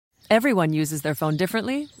Everyone uses their phone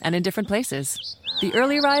differently and in different places. The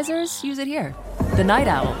early risers use it here. The night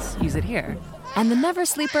owls use it here. And the never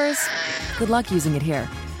sleepers, good luck using it here.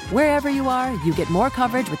 Wherever you are, you get more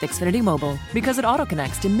coverage with Xfinity Mobile because it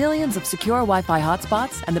auto-connects to millions of secure Wi-Fi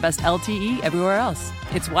hotspots and the best LTE everywhere else.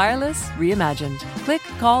 It's wireless reimagined. Click,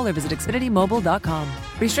 call, or visit XfinityMobile.com.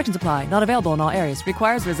 Restrictions apply. Not available in all areas.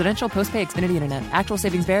 Requires residential postpay Xfinity Internet. Actual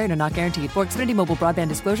savings vary and are not guaranteed. For Xfinity Mobile broadband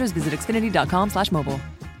disclosures, visit Xfinity.com/mobile.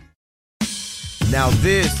 Now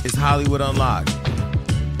this is Hollywood Unlocked.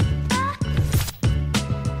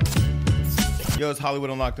 Yo, it's Hollywood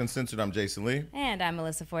Unlocked Uncensored. I'm Jason Lee. And I'm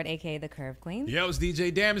Melissa Ford, a.k.a. the Curve Queen. Yo, it's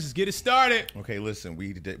DJ Damage. Let's get it started. Okay, listen,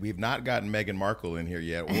 we've not gotten Meghan Markle in here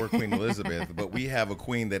yet, or Queen Elizabeth, but we have a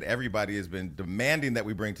queen that everybody has been demanding that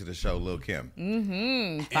we bring to the show, Lil' Kim.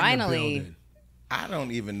 Finally. I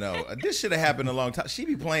don't even know. This should have happened a long time. She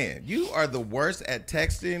be playing. You are the worst at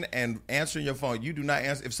texting and answering your phone. You do not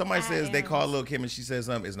answer. If somebody says they call Lil' Kim and she says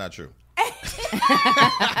something, it's not true. You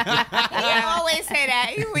always say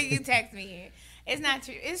that when you text me. It's not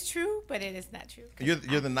true. It's true, but it is not true.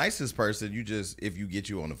 You're the nicest person. You just, if you get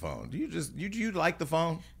you on the phone, do you like the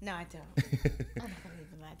phone? No, I don't. I'm not gonna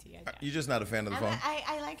even lie to you. You're just not a fan of the phone?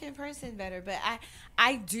 I like in person better, but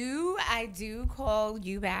I do call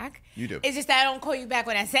you back. You do. It's just that I don't call you back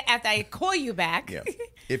when after I call you back. Yeah.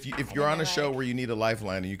 If you're on a show where you need a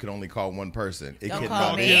lifeline and you can only call one person, don't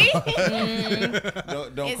call me. Don't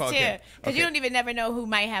call Kim. Because you don't even never know who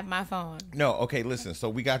might have my phone. No. Okay. Listen. So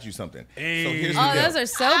we got you something. Hey. So here's the deal. Those are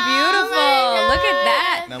so beautiful. Look at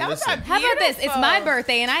that. Now listen. How about this? It's my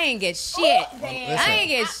birthday and I ain't get shit. I ain't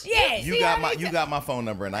get shit. You got my phone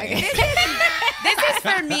number and I ain't. This is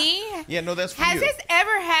for me. Yeah, no, that's for Has you. this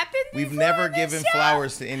ever happened before? We've never on this given show?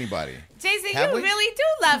 flowers to anybody. Jason, Have you we? really do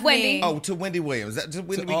love Wendy. me. Oh, to Wendy Williams. We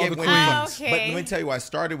all gave the Wendy. queens. Okay. But let me tell you, I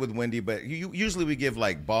started with Wendy, but usually we give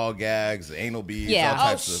like ball gags, anal beads, Yeah. all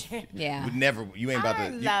types of. Yeah. We never. You ain't about I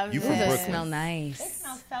to. love You from this. Those Brooklyn. smell nice. It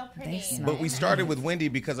smells so pretty. They smell But we started with Wendy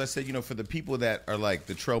because I said, for the people that are like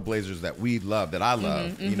the trailblazers that we love, that I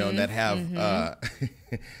love, and that have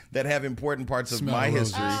that have important parts of Smell my the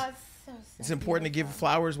roses. history. Oh, so It's important to give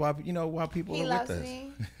flowers while people He are loves with us.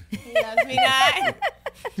 me. He loves me not.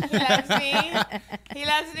 He loves me. He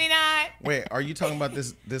loves me not. Wait, are you talking about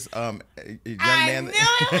this young I man? knew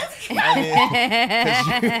it was coming.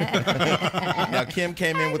 Now Kim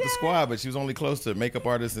came in with the squad, but she was only close to makeup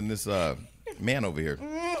artist and this man over here.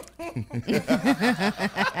 I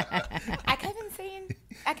could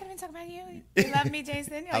have been talking about you. You love me,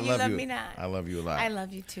 Jason, or you love me not? I love you a lot. I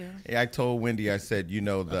love you too. Yeah, I told Wendy, I said,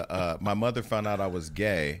 my mother found out I was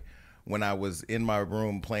gay when I was in my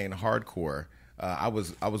room playing hardcore. I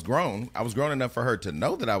was grown. I was grown enough for her to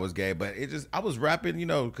know that I was gay, but I was rapping,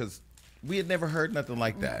 because we had never heard nothing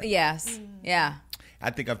like that. Yes. Yeah. I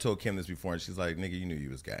think I've told Kim this before, and she's like, "Nigga, you knew you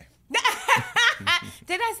was gay."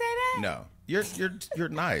 Did I say that? No, you're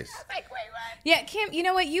nice. Like, wait, what? Yeah, Kim, you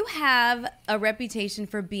know what? You have a reputation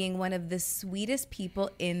for being one of the sweetest people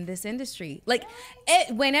in this industry. Like,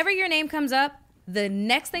 whenever your name comes up, the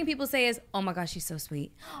next thing people say is, "Oh my gosh, she's so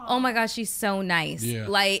sweet. Oh my gosh, she's so nice." Yeah.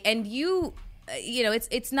 Like, and you,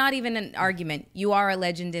 it's not even an argument. You are a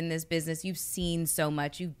legend in this business. You've seen so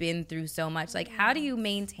much. You've been through so much. Like, how do you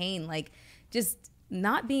maintain, just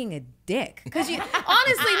not being a dick? Because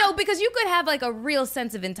because you could have a real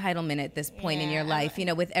sense of entitlement at this point in your life,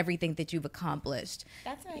 with everything that you've accomplished.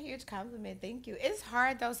 That's a huge compliment. Thank you. It's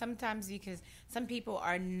hard though sometimes because some people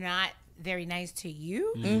are not very nice to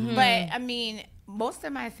you. Mm-hmm. But I mean, most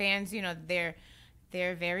of my fans,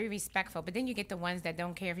 they're very respectful. But then you get the ones that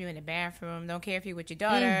don't care if you're in the bathroom, don't care if you're with your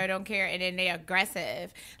daughter, don't care, and then they're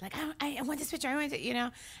aggressive. Like, I want this picture, I want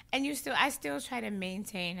it, And I still try to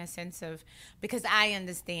maintain a sense of, because I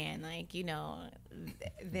understand,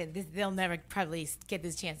 they'll never probably get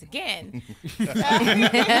this chance again. So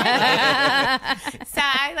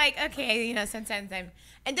I okay, sometimes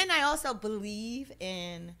and then I also believe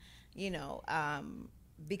in,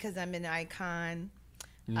 because I'm an icon.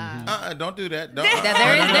 Don't do that.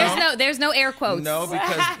 There's no air quotes.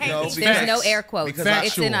 Because there's no air quotes. Because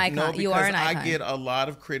it's an icon. No, you are an icon. I get a lot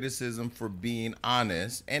of criticism for being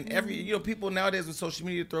honest, and people nowadays with social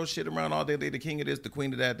media throw shit around all day. They're the king of this, the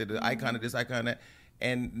queen of that, they're the icon of this, icon of that.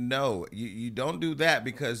 And no, you don't do that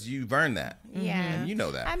because you've earned that. Yeah. And you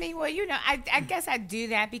know that. I mean, well, I guess I do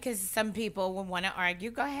that because some people will want to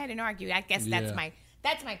argue. Go ahead and argue. I guess that's my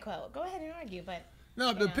quote. Go ahead and argue, but.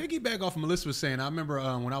 No, the piggyback off Melissa was saying, I remember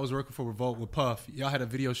when I was working for Revolt with Puff, y'all had a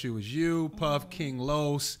video shoot. It was you, Puff, King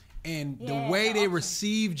Los, and the way they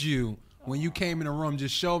received you when you came in the room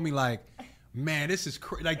just showed me man, this is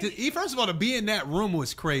crazy. First of all, to be in that room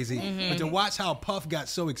was crazy, but to watch how Puff got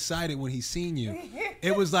so excited when he seen you,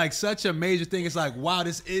 it was like such a major thing. It's like, wow,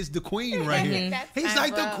 this is the queen right here. He's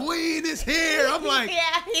like, the queen is here. I'm like,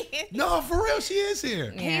 no, for real, she is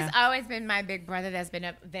here. He's always been my big brother that's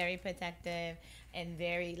been very protective and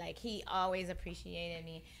very, like, he always appreciated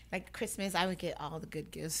me. Like Christmas, I would get all the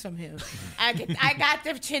good gifts from him. I got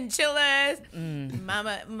the chinchillas.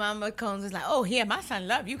 Mama Combs was like, oh, yeah, my son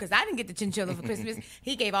loved you because I didn't get the chinchilla for Christmas.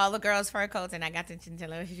 He gave all the girls fur coats and I got the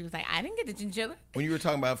chinchilla. She was like, I didn't get the chinchilla. When you were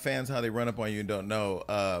talking about fans, how they run up on you and don't know,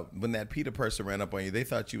 when that PETA person ran up on you, they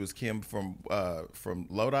thought you was Kim from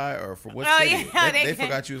Lodi or from what city? Yeah, they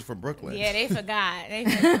forgot you was from Brooklyn. Yeah, they forgot. They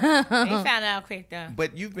found out quick though.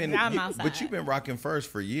 But you've been rocking furs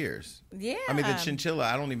for years. Yeah. I mean, the chinchilla,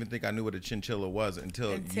 I don't even think I knew what a chinchilla was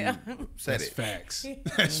until you said That's it. facts.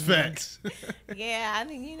 That's facts. Yeah, I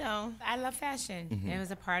mean, I love fashion. It was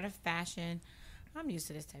a part of fashion. I'm used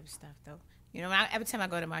to this type of stuff, though. Every time I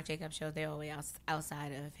go to Marc Jacobs shows, they're always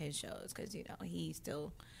outside of his shows because, he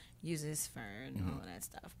still uses fur and all that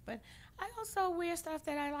stuff. But I also wear stuff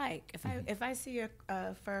that I like. If I see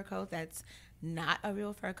a fur coat that's not a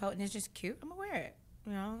real fur coat and it's just cute, I'm going to wear it.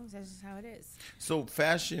 That's just how it is. So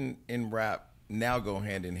fashion and rap now go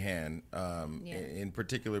hand in hand, in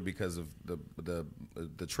particular because of the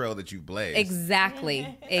trail that you've blazed. Exactly.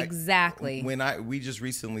 We just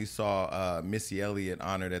recently saw Missy Elliott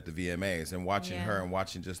honored at the VMAs, and watching her and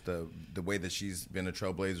watching just the way that she's been a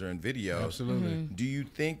trailblazer in video. Absolutely. Do you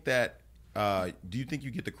think that? Do you think you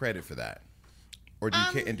get the credit for that, or do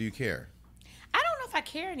you care? I don't know if I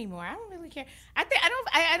care anymore. I don't really care. I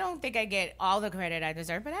don't think I get all the credit I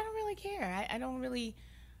deserve, but I don't really care. I don't really.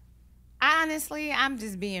 Honestly, I'm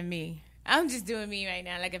just being me. I'm just doing me right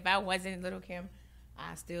now. Like if I wasn't Little Kim,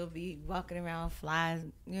 I'd still be walking around fly,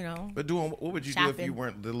 But what would you do if you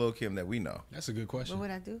weren't the Little Kim that we know? That's a good question. What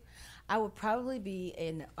would I do? I would probably be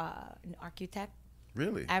an architect.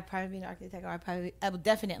 Really? I'd probably be an architect, or I would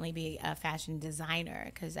definitely be a fashion designer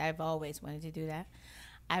because I've always wanted to do that.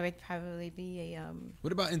 I would probably be a.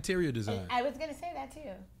 What about interior design? I was gonna say that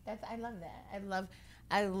too. I love that.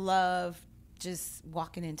 I love just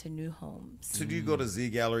walking into new homes. So do you go to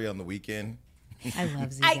Z Gallery on the weekend? I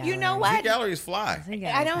love Z Gallery. You know what? Z Gallery is fly.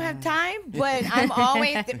 I don't have time, but I'm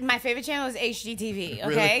always my favorite channel is HGTV. Okay,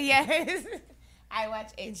 Really? Yes. I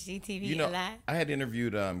watch HGTV a lot. I had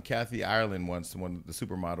interviewed Kathy Ireland once, the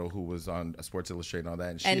supermodel who was on Sports Illustrated and all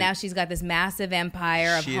that. And now she's got this massive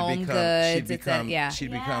empire of home goods.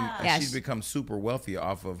 She's become super wealthy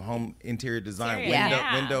off of home interior design,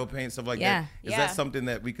 window paint, stuff like that. Is that something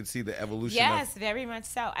that we could see the evolution of? Yes, very much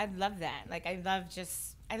so. I love that. Like I love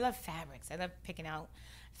fabrics. I love picking out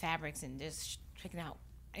fabrics and just picking out,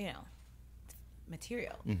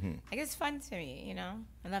 material. Like it's fun to me,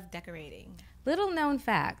 I love decorating. Little known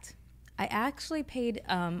fact, I actually paid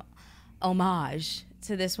homage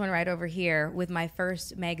to this one right over here with my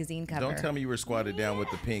first magazine cover. Don't tell me you were squatted down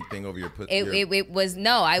with the pink thing over your It was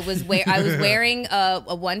no. I was wearing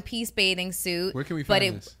a one-piece bathing suit. Where can we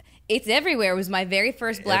find this? It's everywhere. It was my very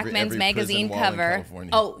first Black Men's magazine cover.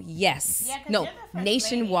 Oh yes,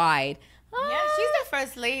 nationwide. Yeah, she's the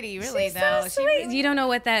first lady, really, She's though. So sweet. You don't know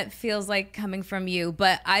what that feels like coming from you,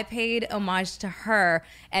 but I paid homage to her,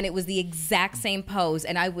 and it was the exact same pose,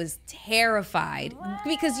 and I was terrified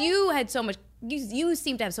because you had so much. You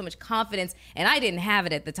seemed to have so much confidence, and I didn't have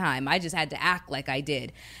it at the time. I just had to act like I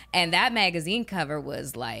did, and that magazine cover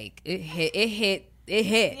was like it hit.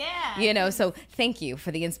 Yeah. So thank you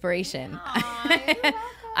for the inspiration.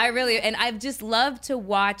 I really, and I've just loved to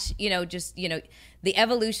watch, the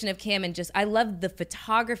evolution of Kim, and I love the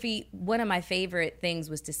photography. One of my favorite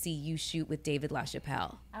things was to see you shoot with David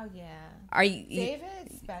LaChapelle. Oh yeah. Are you?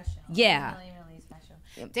 David's special. Yeah. Really, really special.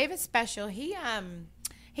 David's special.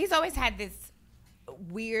 He's always had this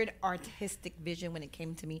weird artistic vision when it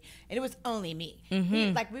came to me, and it was only me.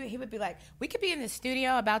 He would be like, we could be in the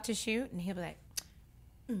studio about to shoot, and he'd be like,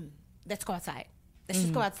 let's go outside. Let's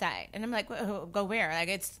just go outside. And I'm like, go where? Like,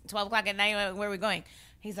 it's 12 o'clock at night. Where are we going?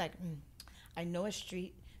 He's like, I know a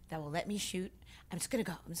street that will let me shoot. I'm just going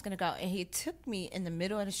to go. And he took me in the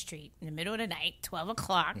middle of the street, in the middle of the night, 12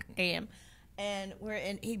 o'clock a.m. And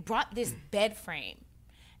he brought this bed frame.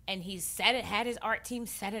 And he had his art team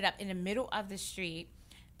set it up in the middle of the street,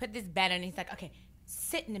 put this bed on, and he's like, okay,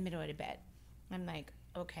 sit in the middle of the bed. I'm like,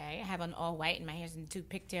 okay. I have on all white, and my hair's in 2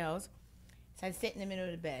 pigtails. So I sit in the middle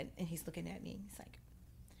of the bed, and he's looking at me. He's like,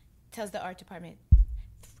 tells the art department,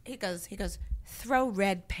 he goes, throw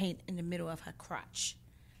red paint in the middle of her crotch.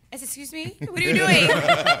 I said, excuse me? What are you doing? He's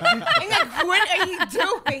like, what are you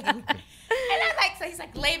doing? And I'm like, so he's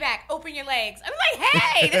like, lay back, open your legs. I'm like,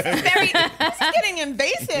 hey, this is getting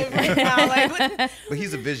invasive right now. Like, what? But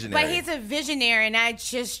he's a visionary. But he's a visionary, and I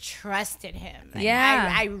just trusted him. Like,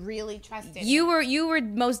 Yeah. I really trusted him. You were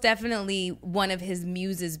most definitely one of his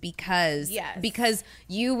muses because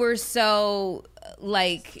you were so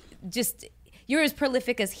like just you're as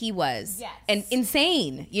prolific as he was. Yes. And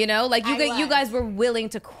insane, you know? Like you guys were willing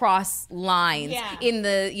to cross lines in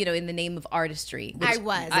the name of artistry. I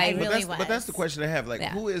really was. But that's the question I have. Like,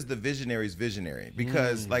 who is the visionary's visionary?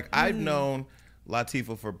 Because like I've known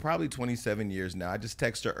Latifah for probably 27 years now. I just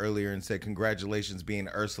texted her earlier and said congratulations being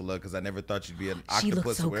Ursula because I never thought you'd be an octopus. She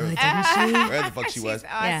looks so wherever, good, doesn't she? Wherever the fuck she was.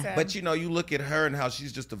 Awesome. But you know, you look at her and how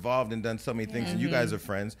she's just evolved and done so many things, and you guys are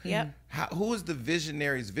friends. Yep. Who is the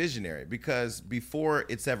visionary's visionary? Because before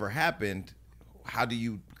it's ever happened, how do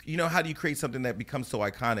you create something that becomes so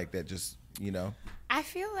iconic that just, you know? I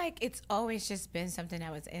feel like it's always just been something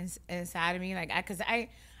that was inside of me. Like, because I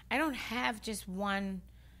don't have just one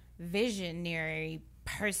visionary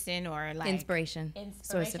person or like Inspiration.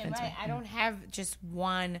 Source of inspiration. Right? I don't have just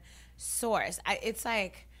one source. It's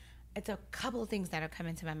a couple of things that are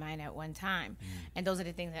coming to my mind at one time. And those are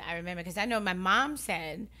the things that I remember. Because I know my mom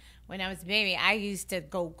said when I was a baby, I used to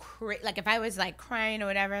go crazy. Like if I was like crying or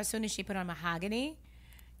whatever, as soon as she put on Mahogany,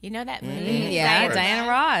 you know that movie? Diana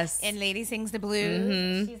Ross. And Lady Sings the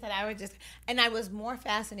Blues. She said I would just, and I was more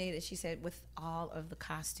fascinated, she said, with all of the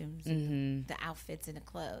costumes, and the outfits and the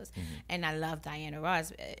clothes. And I love Diana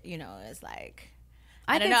Ross. You know, it's like,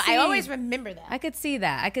 I don't know. I always remember that. I could see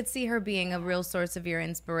that. I could see her being a real source of your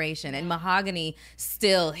inspiration. And Mahogany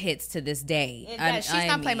still hits to this day. She's going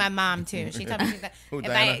to play my mom, too. She told me Who,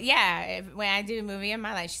 Diana? when I do a movie in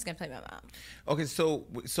my life, she's going to play my mom. Okay,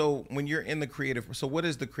 so when you're in the creative, so what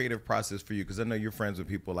is the creative process for you? Because I know you're friends with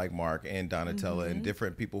people like Mark and Donatella and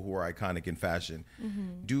different people who are iconic in fashion.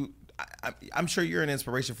 I'm sure you're an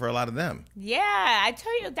inspiration for a lot of them. Yeah, I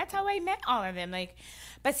tell you, that's how I met all of them. Like,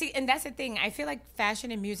 but see, and that's the thing. I feel like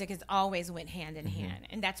fashion and music has always went hand in hand,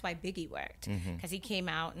 and that's why Biggie worked, because he came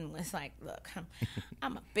out and was like, "Look,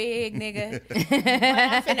 I'm a big nigga, but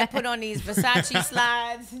I'm finna put on these Versace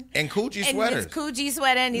slides and Coogi sweaters, this Coogi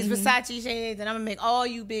sweater, and these Versace shades, and I'm gonna make all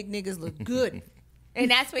you big niggas look good." And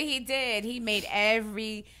that's what he did. He made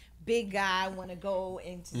every big guy want to go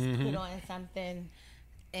and just put on something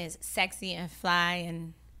as sexy and fly,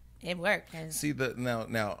 and it worked. See,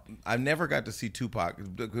 now I never got to see Tupac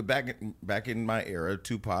back in my era.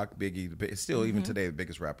 Tupac, Biggie, still even today the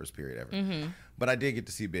biggest rappers period ever. But I did get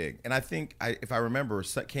to see Big, and I think if I remember,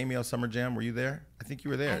 KML Summer Jam. Were you there? I think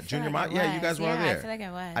you were there. Junior Mafia. Yeah, you guys were all there. I feel like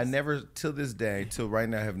I was. I never, till this day, till right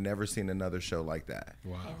now, have never seen another show like that.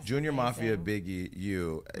 Wow. Junior Mafia, Biggie,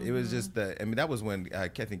 you. It was just that was when I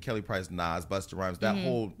think Kelly Price, Nas, Busta Rhymes, that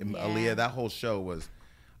whole Aaliyah, that whole show was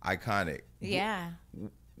iconic. Yeah.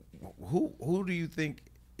 Who do you think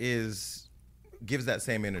gives that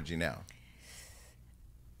same energy now?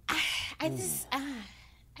 I don't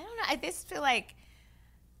know. I just feel like,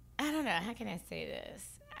 I don't know. How can I say this?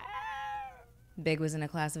 Big was in a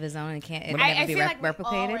class of his own and can't I be feel like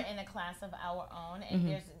replicated. We all were in a class of our own, and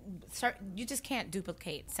there's you just can't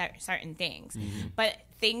duplicate certain things, but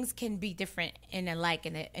things can be different and alike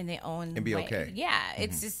in their own and be way. okay. Yeah,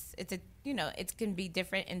 it's just it can be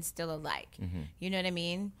different and still alike. You know what I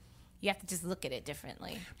mean? You have to just look at it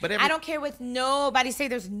differently. But I don't care what nobody say.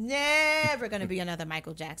 There's never going to be another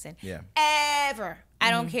Michael Jackson. Yeah. Ever. I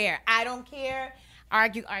don't care. I don't care.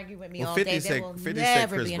 Argue with me all day. There will 50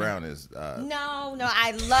 never Chris be Brown is. No,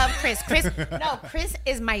 I love Chris. Chris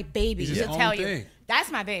is my baby. He's his He'll own tell thing. you. That's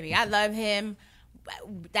my baby. I love him.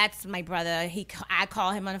 That's my brother. I call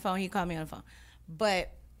him on the phone. He call me on the phone. But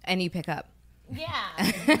and you pick up. yeah,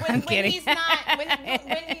 I'm kidding. When he's not.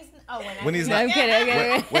 When he's not, I'm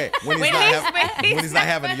kidding. wait, when he's not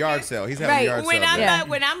having a yard sale, he's having a yard sale.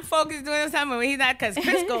 When I'm focused doing something, when he's not, because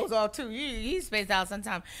Chris goes all too. He's spaced out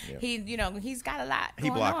sometimes. Yeah. He's got a lot. He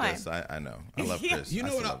blocked on. us. I know. I love Chris. You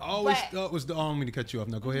know what I always thought was the. I don't mean to cut you off.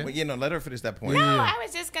 No, go ahead. But let her finish that point. No, I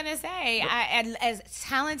was just gonna say, as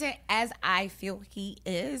talented as I feel he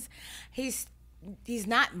is, he's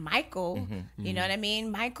not Michael. You know what I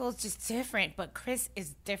mean? Michael's just different, but Chris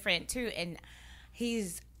is different too, and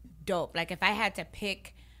he's dope. Like if I had to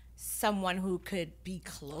pick someone who could be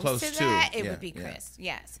close to that, it would be Chris.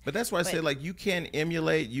 Yes. But that's why I say, like, you can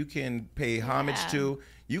emulate, you can pay homage to,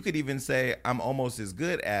 you could even say I'm almost as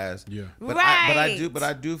good as. Yeah. But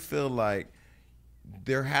I do feel like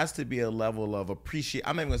there has to be a level of appreciation.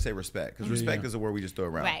 I'm not even gonna say respect, because respect is a word we just throw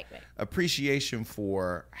around. Right. Appreciation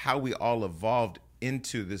for how we all evolved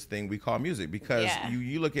into this thing we call music, because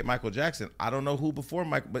you look at Michael Jackson, I don't know who before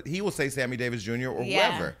Michael, but he will say Sammy Davis Jr. or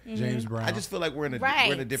whoever. James Brown. I just feel like we're in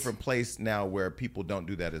a different place now where people don't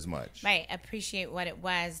do that as much. Right. Appreciate what it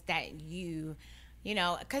was that you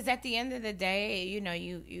know, because at the end of the day, you know,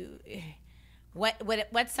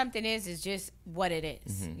 what something is just what it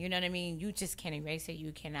is. You know what I mean? You just can't erase it.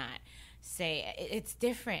 You cannot say it's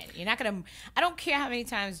different. You're not gonna. I don't care how many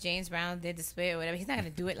times James Brown did the spit or whatever. He's not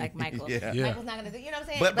gonna do it like Michael. Michael's not gonna do. You know what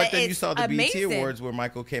I'm saying? But then you saw the BET Awards where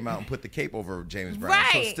Michael came out and put the cape over James Brown.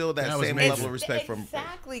 So still that same level of respect from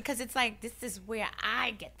because it's like this is where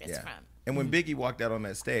I get this from. And when Biggie walked out on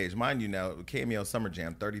that stage, mind you, now KML Summer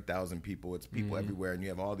Jam, 30,000 people. It's people everywhere, and you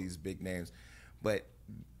have all these big names, but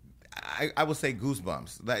I would say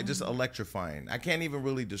goosebumps, like just electrifying. I can't even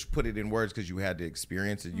really just put it in words because you had to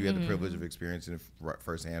experience it. You had the privilege of experiencing it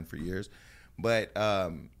firsthand for years. But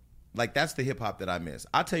like that's the hip hop that I miss.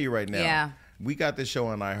 I'll tell you right now. We got this show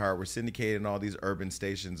on iHeart. We're syndicated in all these urban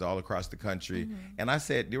stations all across the country. And I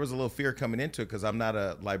said there was a little fear coming into it because I'm not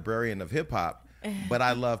a librarian of hip hop, but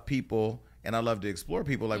I love people. And I love to explore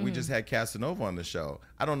people. Like we just had Casanova on the show.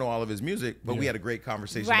 I don't know all of his music, but we had a great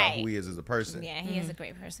conversation about who he is as a person. Yeah, he is a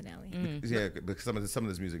great personality. Yeah, but some of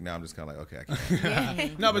this music now, I'm just kind of like, okay, I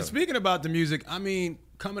can't. No, but speaking about the music, I mean,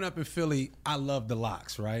 coming up in Philly, I love the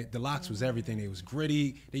Lox, right? The Lox was everything. It was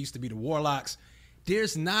gritty. They used to be the Warlocks.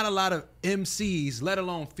 There's not a lot of MCs, let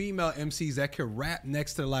alone female MCs, that could rap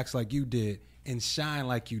next to the Lox like you did and shine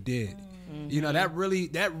like you did. You know, that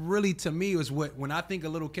really to me was what, when I think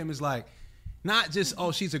of Lil' Kim, is like, not just,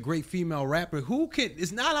 oh, she's a great female rapper.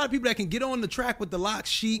 It's not a lot of people that can get on the track with the Lox,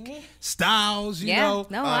 Chic, Styles, you know.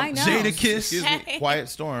 No, I know. Jadakiss. Excuse me, Quiet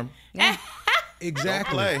Storm.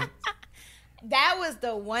 Exactly. That was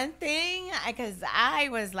the one thing, because I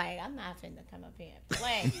was like, I'm not finna come up here and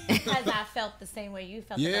play. Because I felt the same way you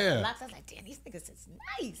felt about the Lox. I was like, damn, these niggas is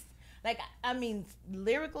nice. Like, I mean,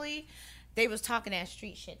 lyrically, they was talking that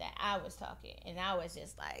street shit that I was talking. And I was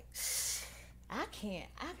just like,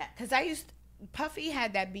 because Puffy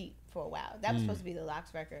had that beat for a while. That was supposed to be the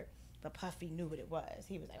Lox record, but Puffy knew what it was.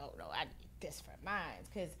 He was like, oh, no, I need this for mine.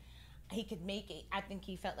 Because he could make it, I think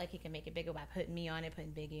he felt like he could make it bigger by putting me on it,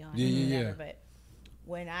 putting Biggie on it, whatever. But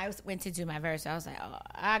when I went to do my verse, I was like, oh,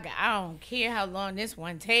 I don't care how long this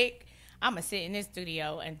one take. I'm going to sit in this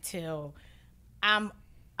studio until I'm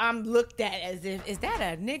looked at as if, is that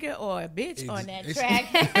a nigga or a bitch on that track?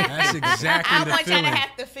 That's exactly I the want feeling. y'all to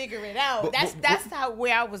have to figure it out. That's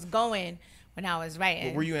where I was going when I was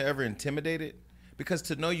writing. Were you ever intimidated? Because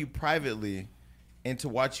to know you privately and to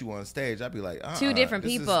watch you on stage, I'd be like, two different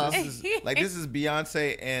people. This is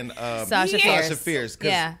Beyonce and Sasha Fierce.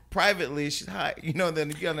 Because privately, she's hot. You know, then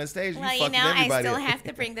you get on that stage, you fucking everybody. I still have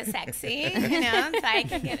to bring the sexy, you know, so I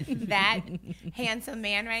can get that handsome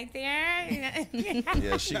man right there. You know?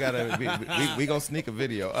 Yeah, she got to, we going to sneak a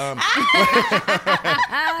video.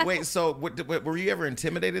 Wait, so were you ever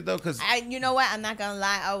intimidated, though? Because you know what? I'm not going to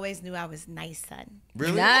lie. I always knew I was nice, son.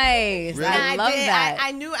 Really? Nice. Really? I love that.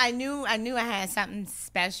 I knew I had something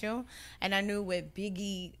special, and I knew with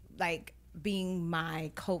Biggie like being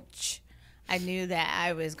my coach, I knew that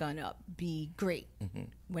I was gonna be great.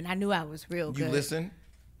 When I knew I was real good. You listen?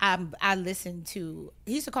 I listened to.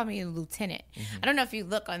 He used to call me a lieutenant. I don't know if you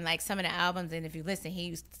look on like some of the albums, and if you listen,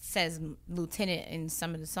 he says lieutenant in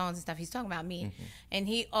some of the songs and stuff. He's talking about me, and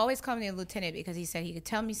he always called me a lieutenant because he said he could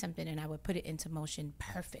tell me something and I would put it into motion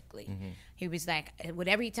perfectly. He was like,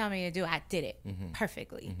 whatever he told me to do, I did it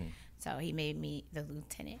perfectly. So he made me the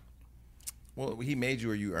lieutenant. Well, he made you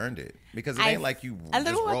or you earned it, because it ain't like you a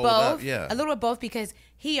little just rolled both. up. Yeah, a little of both, because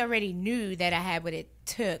he already knew that I had what it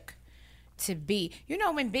took to be. You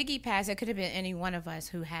know, when Biggie passed, it could have been any one of us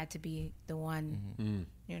who had to be the one.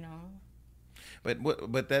 You know.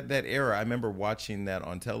 But that era, I remember watching that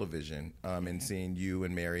on television and seeing you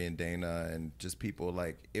and Mary and Dana and just people,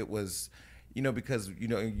 like, it was, you know, because, you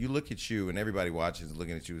know, you look at you and everybody watches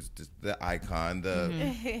looking at you as just the icon,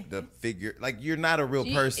 the figure. Like, you're not a real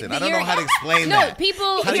person. I don't know how to explain that. No,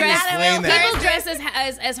 people How do you explain that? People dress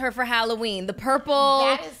as her for Halloween. The purple.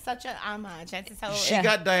 That is such an homage. That's so. She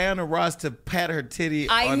got Diana Ross to pat her titty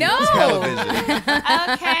I on know. television.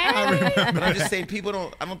 Okay. But I'm just saying,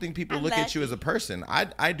 I don't think people look at you as a person.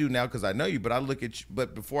 I do now because I know you, but I look at you,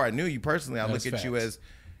 but before I knew you personally, I look at you as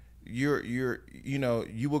you're you know,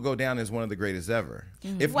 you will go down as one of the greatest ever.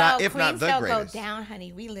 If not the Queens don't greatest. go down,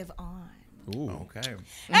 honey. We live on. Ooh. Okay.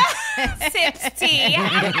 Sips tea.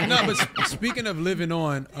 No, but speaking of living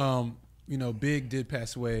on, you know, Big did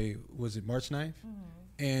pass away, was it March 9th?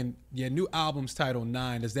 And new album's titled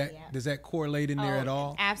 9. Does that correlate in there at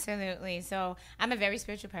all? Absolutely. So I'm a very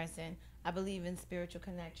spiritual person. I believe in spiritual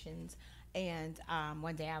connections. And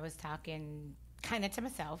one day I was talking kind of to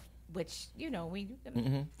myself, which, we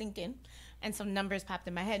thinking, and some numbers popped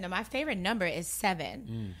in my head. Now, my favorite number is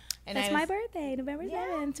 7. And That's my birthday, November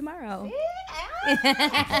 7th, tomorrow.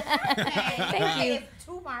 Thank you. It's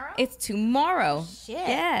tomorrow? It's tomorrow. Shit.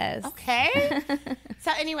 Yes. Okay.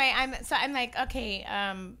 So anyway, I'm like, okay,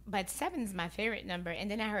 but 7's my favorite number. And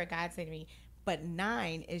then I heard God say to me, but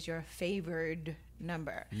 9 is your favored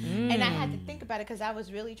number. And I had to think about it because I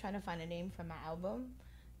was really trying to find a name for my album.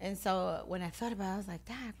 And so when I thought about it, I was like,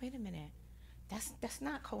 Doc, wait a minute. That's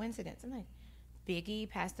not coincidence. I'm like, Biggie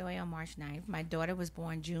passed away on March 9th. My daughter was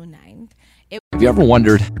born June 9th. Have you ever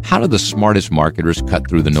wondered, how do the smartest marketers cut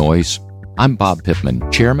through the noise? I'm Bob Pittman,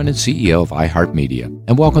 Chairman and CEO of iHeartMedia,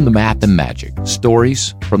 and welcome to Math and Magic,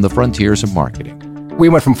 stories from the frontiers of marketing. We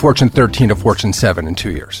went from Fortune 13 to Fortune 7 in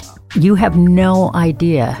 2 years. You have no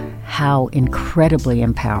idea how incredibly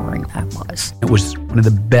empowering that was. It was one of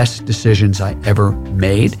the best decisions I ever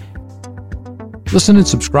made. Listen and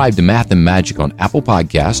subscribe to Math and Magic on Apple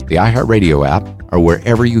Podcasts, the iHeartRadio app, or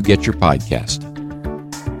wherever you get your podcast.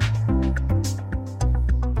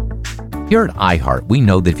 Here at iHeart, we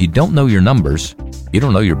know that if you don't know your numbers, you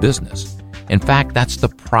don't know your business. In fact, that's the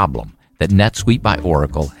problem that NetSuite by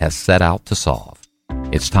Oracle has set out to solve.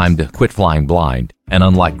 It's time to quit flying blind and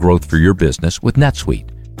unlock growth for your business with NetSuite.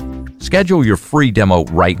 Schedule your free demo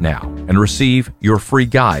right now and receive your free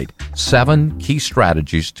guide, 7 key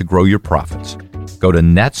strategies to grow your profits. Go to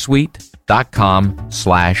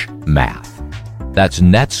netsuite.com/math. That's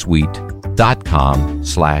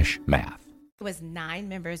netsuite.com/math. It was 9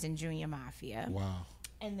 members in Junior Mafia. Wow.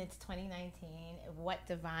 And it's 2019. What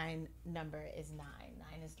divine number is 9?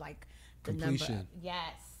 9 is like the Completion. number.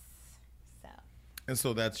 Yes. So. And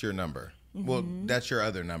so that's your number. Well, that's your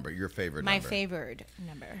other number, your favorite My number. favored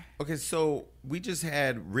number. Okay, so we just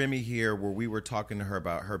had Remy here where we were talking to her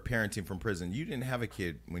about her parenting from prison. You didn't have a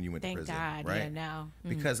kid when you went Thank to prison, God. right? Yeah, no.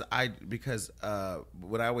 Because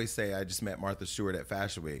what I always say, I just met Martha Stewart at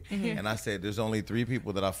Fashion Week, and I said there's only 3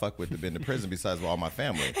 people that I fuck with that have been to prison besides all my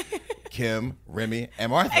family. Kim, Remy,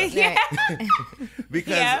 and Martha. Yeah.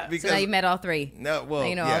 because So now you met all 3. no, well, Now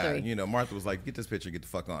you know all yeah, 3. Martha was like, get this picture, get the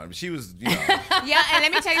fuck on. But she was, Yeah, and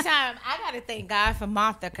let me tell you something. I got to thank God for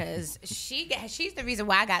Martha because she's the reason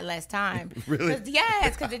why I got less time. Really?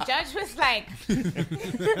 Yes, because the judge was like,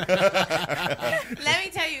 let me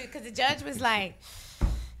tell you, because the judge was like,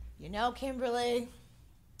 Kimberly,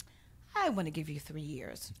 I want to give you 3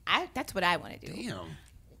 years. That's what I want to do. Damn.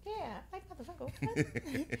 Yeah, like motherfucker.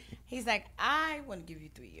 He's like, I want to give you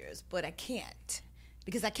 3 years, but I can't.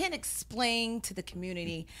 Because I can't explain to the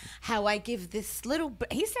community how I give this little,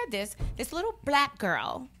 he said this little black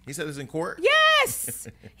girl. he said this in court? Yes.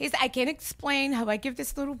 He's I can't explain how I give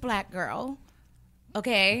this little black girl,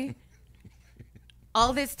 okay,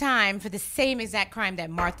 all this time for the same exact crime that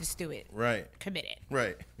Martha Stewart committed.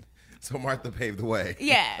 Right. So Martha paved the way.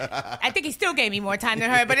 Yeah. I think he still gave me more time than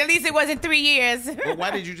her, but at least it wasn't 3 years. But why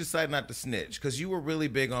did you decide not to snitch? Because you were really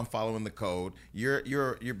big on following the code.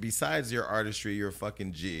 You're besides your artistry, you're a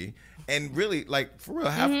fucking G. And really, like, for real,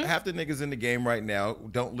 half the niggas in the game right now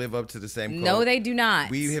don't live up to the same code. No, they do not.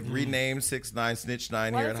 We have renamed 6ix9ine Snitch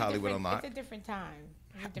 9 here at Hollywood Unlocked. It's a different time.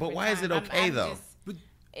 But why is it okay, though?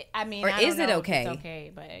 I mean, Or I don't is it know if okay? It's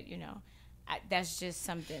okay, but that's just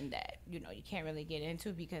something that you can't really get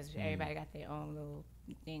into because everybody got their own little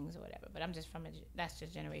things or whatever. But I'm just that's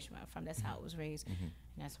just generation where I'm from. That's how I was raised, and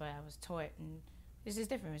that's what I was taught. And it's just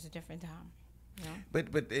different. It's a different time.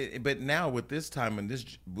 But now with this time and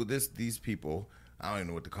these people, I don't even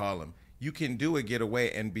know what to call them. You can do a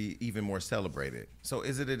getaway and be even more celebrated. So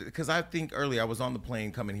is it because I think earlier I was on the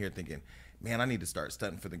plane coming here thinking, man, I need to start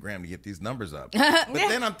stunting for the gram to get these numbers up. But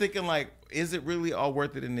then I'm thinking, like, is it really all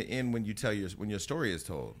worth it in the end when when your story is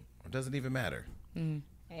told? Or does it even matter?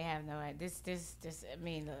 They have no idea. This. I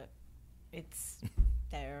mean, look, it's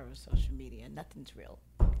the era of social media. Nothing's real.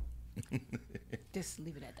 Just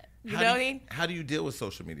leave it at that. You know what I mean? How do you deal with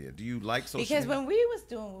social media? Do you like social Because media? when we was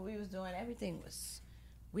doing what we was doing, everything was.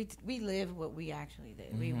 We lived what we actually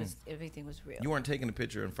did. Everything was real. You weren't taking a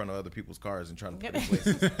picture in front of other people's cars and trying to put it in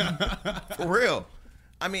places. For real.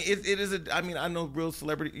 I mean, it is I mean, I know real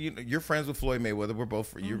celebrity. You're friends with Floyd Mayweather. We're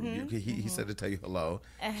both. He said to tell you hello.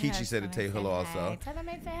 Keechi said to tell you hello also. Tell him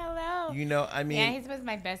I say hello. I mean. Yeah, he was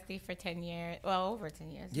my bestie for 10 years. Well, over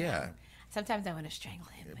 10 years. Yeah. Now. Sometimes I want to strangle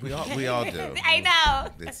him. We all do. I know.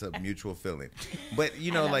 It's a mutual feeling. But he's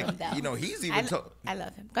even I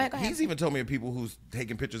love him. Go ahead. He's even told me of people who's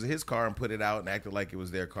taking pictures of his car and put it out and acted like it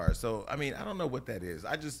was their car. So I mean, I don't know what that is.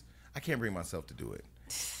 I can't bring myself to do it.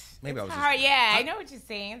 Maybe I was hard. I know what you're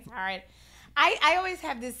saying. It's hard. I always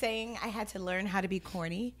have this saying, I had to learn how to be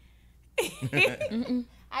corny.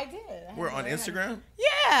 I did. We're on Instagram?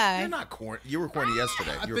 Yeah. You're not corny. You were corny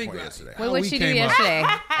yesterday. You were corny yesterday. Wait, what'd she do yesterday?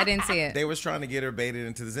 I didn't see it. They was trying to get her baited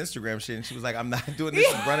into this Instagram shit, and she was like, I'm not doing this.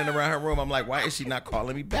 She's running around her room. I'm like, why is she not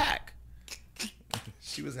calling me back?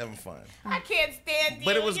 She was having fun. I can't stand you.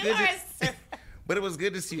 But it was good but it was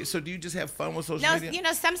good to see you. So do you just have fun with social media? You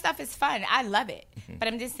know, some stuff is fun. I love it. But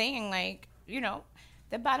I'm just saying, like, you know,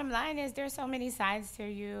 the bottom line is there's so many sides to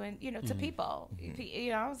you and, you know, to people.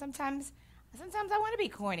 You know, sometimes I want to be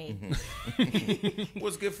corny. Well,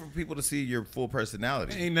 it's good for people to see your full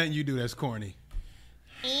personality. Ain't nothing you do that's corny.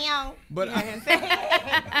 But you know what I'm saying?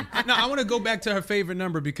 no, I want to go back to her favorite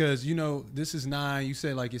number because, you know, this is 9. You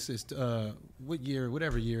said like it's what year,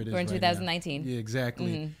 whatever year it is. We're in right 2019. Now. Yeah,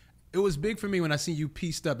 exactly. It was big for me when I seen you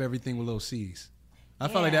pieced up everything with little C's. I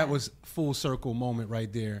felt like that was full circle moment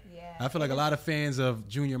right there. Yeah. I feel like a lot of fans of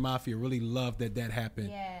Junior Mafia really loved that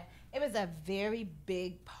happened. Yeah. It was a very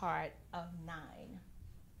big part of 9.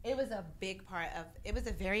 It was a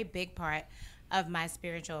very big part of my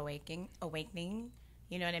spiritual awakening.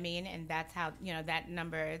 You know what I mean? And that's how, you know, that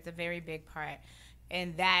number is a very big part.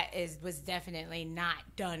 And that was definitely not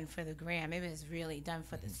done for the gram. It was really done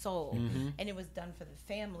for the soul. And it was done for the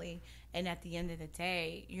family. And at the end of the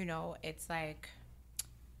day, you know, it's like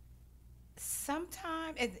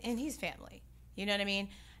sometimes, and he's family. You know what I mean?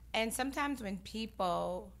 And sometimes when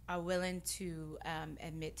people are willing to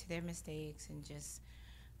admit to their mistakes and just,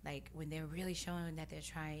 like, when they're really showing that they're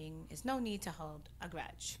trying, there's no need to hold a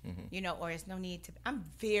grudge, you know, or there's no need to. I'm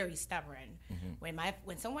very stubborn.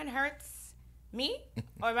 When someone hurts me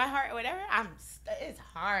or my heart or whatever, it's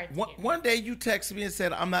hard. One day you texted me and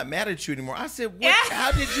said, I'm not mad at you anymore. I said, what? How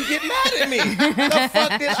did you get mad at me? The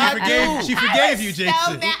fuck did I do? She forgave you, Jason.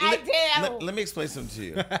 So mad, I did. Let me explain something to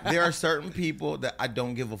you. There are certain people that I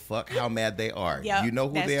don't give a fuck how mad they are. Yep, you know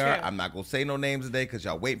who they are. True. I'm not going to say no names today because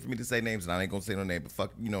y'all waiting for me to say names and I ain't going to say no name, but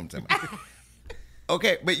fuck, you know what I'm saying.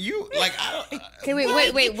 Okay, but you, like, I don't.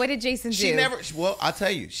 Okay, wait. What did Jason do? She never, well, I'll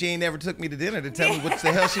tell you, she ain't never took me to dinner to tell me what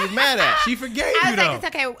the hell she was mad at. She forgave I you, was like, though.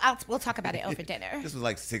 it's okay. We'll talk about it over dinner. This was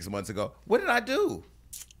like 6 months ago. What did I do?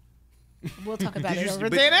 We'll talk about it over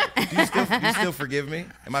but dinner. Do you still forgive me?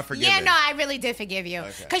 Am I forgiven? Yeah, no, I really did forgive you.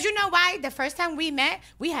 Okay. Because you know why? The first time we met,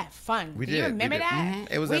 we had fun. We Do did. you remember that?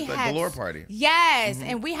 Mm-hmm. It was at the Galore party. Yes,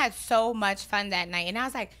 and we had so much fun that night. And I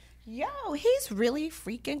was like, yo, he's really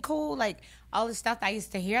freaking cool. Like, all the stuff I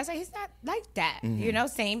used to hear, I was like, he's not like that. You know,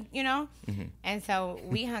 same, you know? And so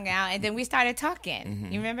we hung out, and then we started talking.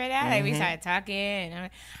 You remember that? Like, we started talking.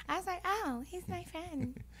 And I was like, oh, he's my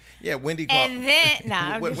friend. Yeah, Wendy called. And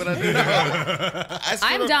then, what I do?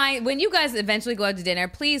 I'm dying. When you guys eventually go out to dinner,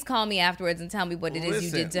 please call me afterwards and tell me what it is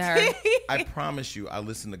you did to her. I promise you, I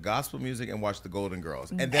listen to gospel music and watch the Golden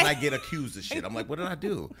Girls. And then I get accused of shit. I'm like, what did I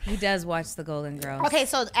do? He does watch the Golden Girls. Okay,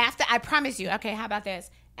 so after, I promise you, okay, how about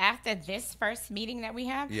this? After this first meeting that we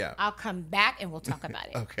have, I'll come back and we'll talk about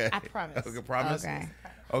it. Okay. I promise. Okay, promise?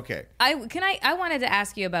 Okay. I wanted to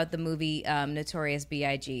ask you about the movie Notorious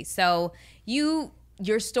B.I.G. So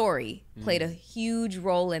your story played a huge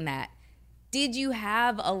role in that. Did you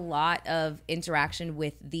have a lot of interaction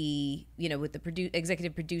with the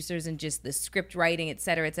executive producers and just the script writing, et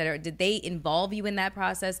cetera, et cetera? Did they involve you in that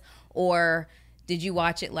process, or did you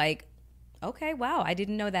watch it like, okay, wow, I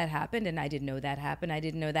didn't know that happened, and I didn't know that happened, I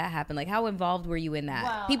didn't know that happened? Like, how involved were you in that?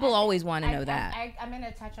 Well, People always want to know that. I'm going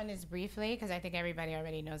to touch on this briefly because I think everybody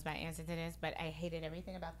already knows my answer to this, but I hated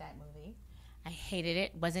everything about that movie. I hated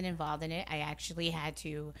it, wasn't involved in it. I actually had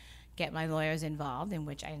to get my lawyers involved, in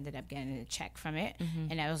which I ended up getting a check from it,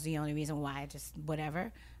 and that was the only reason why, just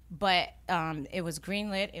whatever. But it was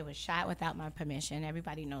greenlit. It was shot without my permission.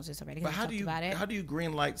 Everybody knows this already. But how do you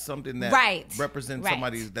greenlight something that represents Right.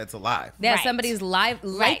 somebody that's alive? Yeah, somebody's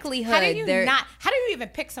likelihood. How do you even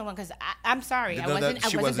pick someone? Because I'm sorry, I wasn't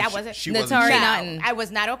I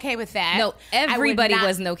was not okay with that. No, everybody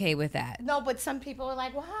wasn't okay with that. No, but some people were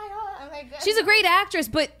like, "Why?" I'm like, she's a great actress,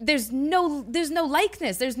 but there's no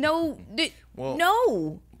likeness. There's no.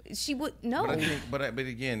 She would no. But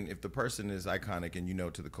again, if the person is iconic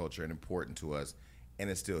and to the culture and important to us, and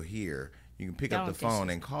it's still here, you can pick up the phone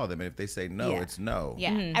and call them. And if they say no, it's no.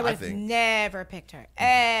 Yeah, I would have never picked her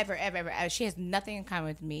ever. She has nothing in common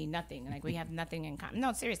with me. Nothing. Like, we have nothing in common.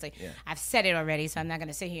 No, seriously. Yeah. I've said it already, so I'm not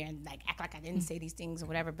gonna sit here and like act like I didn't say these things or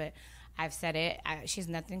whatever. But I've said it. She has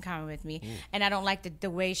nothing in common with me, and I don't like the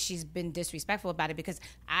way she's been disrespectful about it, because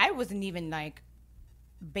I wasn't even like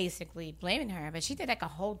basically blaming her, but she did like a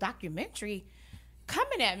whole documentary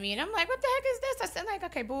coming at me, and I'm like, what the heck is this? I said, like,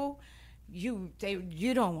 okay, boo, you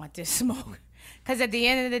don't want this smoke, because at the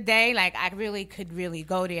end of the day, like, I really could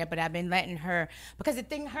go there, but I've been letting her, because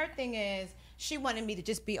her thing is, She wanted me to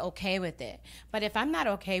just be okay with it. But if I'm not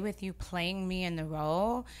okay with you playing me in the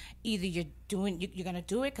role, either you're gonna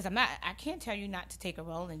do it, because I can't tell you not to take a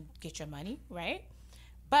role and get your money, right?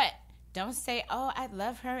 But don't say, oh, I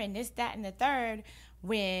love her and this, that, and the third,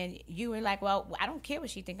 when you were like, well, I don't care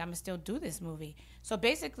what she think, I'm gonna still do this movie. So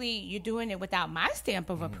basically, you're doing it without my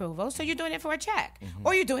stamp of approval, so you're doing it for a check,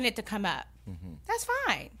 or you're doing it to come up. That's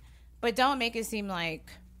fine. But don't make it seem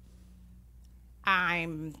like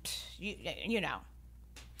I'm, you know,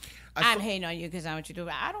 I'm hating on you because I want you to do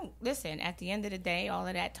it. I don't, listen, at the end of the day, all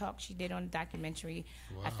of that talk she did on the documentary,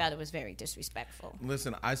 I felt it was very disrespectful.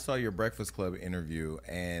 Listen, I saw your Breakfast Club interview,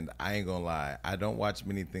 and I ain't gonna lie, I don't watch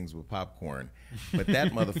many things with popcorn, but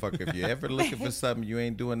that motherfucker, if you're ever looking for something, you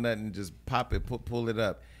ain't doing nothing, just pop it, pull it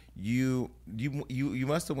up. You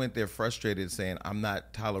must have went there frustrated saying, I'm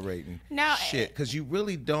not tolerating shit, because you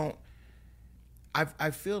really don't.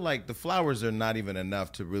 I feel like the flowers are not even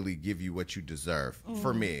enough to really give you what you deserve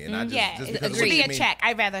for me. And I just because it should be a check.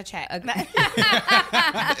 I'd rather a check.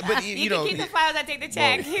 But you can keep the flowers. I take the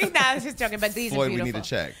check. No, I was just joking. But these are beautiful. We need a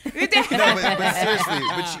check. No, but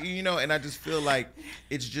seriously, and I just feel like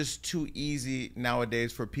it's just too easy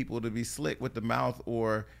nowadays for people to be slick with the mouth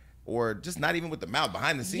or just not even with the mouth,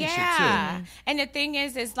 behind the scenes shit too. And the thing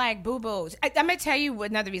is, it's like boo-boos. I'm gonna tell you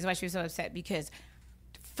another reason why she was so upset, because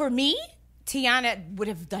for me, Tiana would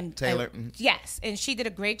have done Taylor. Yes, and she did a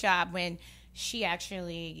great job when she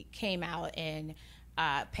actually came out and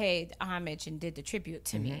paid homage and did the tribute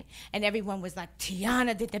to me, and everyone was like,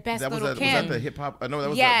 Tiana did the best. Kim. Was that the hip hop? No, that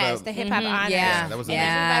was the hip hop honor. Yeah, that was amazing.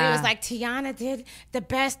 Everybody was like, Tiana did the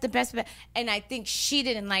best. And I think she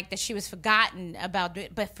didn't like that she was forgotten about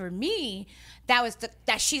it. But for me, that was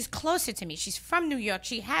that she's closer to me. She's from New York.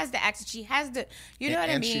 She has the accent. She has the, you know what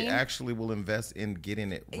I mean? And she actually will invest in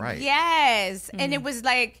getting it right. Yes, and it was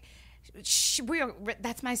like,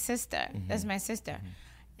 that's my sister. That's my sister.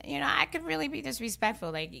 You know, I could really be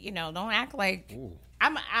disrespectful. Like, you know, don't act like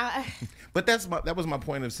But that was my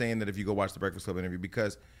point of saying that if you go watch the Breakfast Club interview,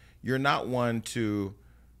 because you're not one to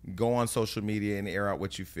go on social media and air out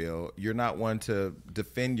what you feel. You're not one to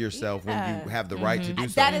defend yourself when you have the right to do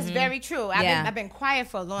so. That is very true. I've been quiet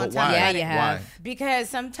for a long time. Why? Why? Because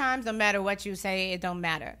sometimes no matter what you say, it don't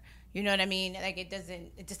matter. You know what I mean? Like, it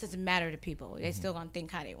just doesn't matter to people. They still gonna think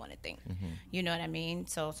how they want to think. You know what I mean?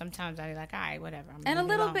 So sometimes I'm like, all right, whatever. And a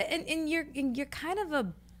little bit, and you're kind of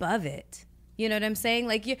above it. You know what I'm saying?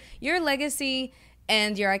 Like, your legacy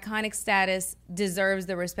and your iconic status deserves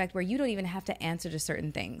the respect where you don't even have to answer to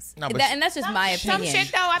certain things. No, and that's just my opinion. Some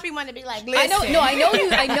shit though, I be wanting to be like, listen.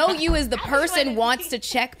 I know you as the person wants to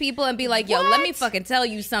check people and be like, yo, let me fucking tell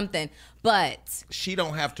you something. But she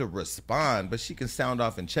don't have to respond, but she can sound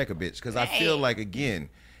off and check a bitch. Because I feel like, again,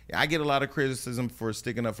 I get a lot of criticism for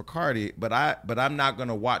sticking up for Cardi, but I'm not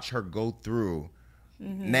gonna watch her go through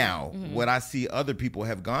now what I see other people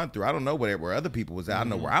have gone through. I don't know where other people was at. I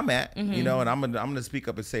know where I'm at, you know, and I'm gonna speak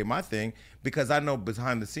up and say my thing, because I know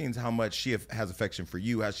behind the scenes how much she has affection for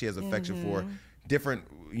you, how she has affection for different,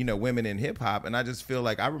 you know, women in hip hop. And I just feel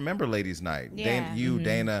like I remember Ladies Night,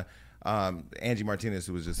 Dana, Angie Martinez,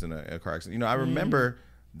 who was just in a car accident. You know, I remember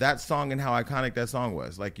that song and how iconic that song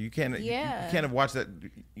was. Like, you can't have watched that,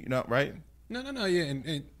 you know, right? No, yeah.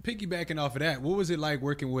 And piggybacking off of that, what was it like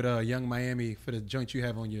working with Young Miami for the joint you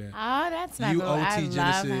have on your? Oh, that's my boo. I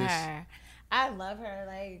love her. I love her.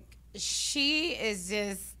 Like, she is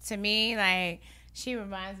just, to me, like, she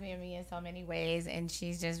reminds me of me in so many ways, and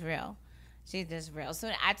she's just real. She's just real.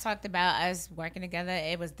 So I talked about us working together.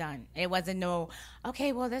 It was done. It wasn't no,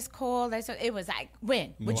 okay, well, that's cool. It was like,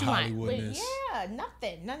 when? What you want? When? Yeah,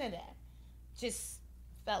 nothing. None of that. Just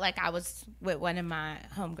felt like I was with one of my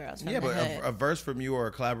homegirls from the hood. A verse from you or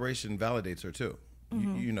a collaboration validates her too.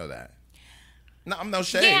 You know that. No, I'm no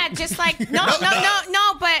shade. Yeah, just like no, but I don't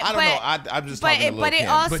know. I'm just talking a little but it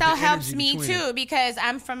also helps me too, because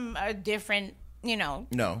I'm from a different, you know.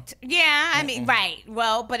 No. I mean, right.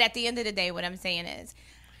 Well, but at the end of the day, what I'm saying is,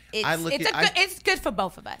 it's good for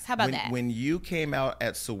both of us. How about that? When you came out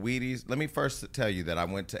at Saweetie's, let me first tell you that I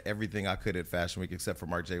went to everything I could at Fashion Week except for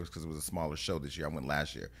Marc Jacobs, because it was a smaller show this year. I went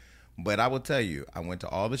last year. But I will tell you, I went to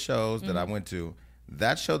all the shows that I went to.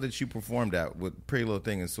 That show that you performed at with Pretty Little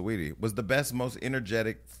Thing and Saweetie was the best, most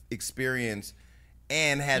energetic experience,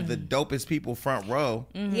 and had the dopest people front row.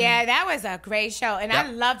 Yeah, that was a great show, and I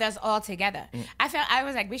loved us all together. I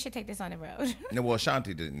was like, we should take this on the road. No, well,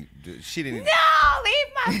 Ashanti didn't. She didn't. No, leave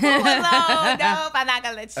my fool alone. Nope, I'm not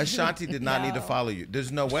gonna let you. Ashanti did not need to follow you.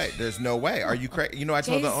 There's no way. Are you crazy? You know, I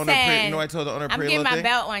told the owner. I'm getting my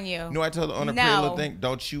belt on you. You know, I told the owner Pretty Little Thing,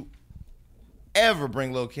 don't you ever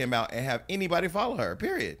bring Lil' Kim out and have anybody follow her.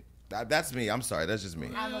 Period. That's me. I'm sorry. That's just me.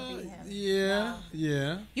 I'm gonna be him. Yeah,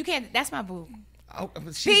 yeah. You can't. That's my boo. Oh,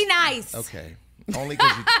 but Be nice. Okay. Only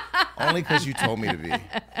because you told me to be.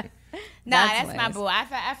 Nah, that's my nice. boo.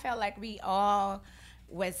 I felt like we all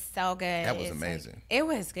was so good. That was It's amazing. Like, it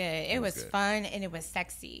was good. It was good. fun and it was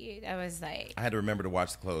sexy. I was like, I had to remember to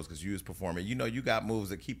watch the clothes because you was performing. You know, you got moves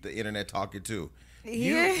that keep the internet talking too.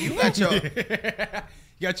 Yeah. You got your.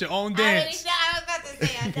 You got your own I already dance. know. I was about to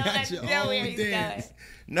say, I know where he's going.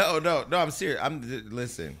 No. I'm serious.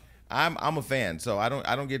 Listen. I'm a fan, so I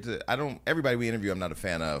don't get to everybody we interview I'm not a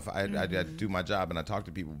fan of. I do my job and I talk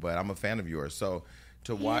to people, but I'm a fan of yours. So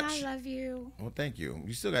to watch. I love you. Well, thank you.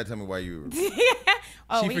 You still gotta tell me why you.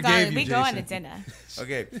 Oh, She we forgave going you, we going to Jason. dinner.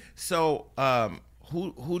 Okay, so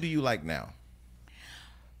who do you like now?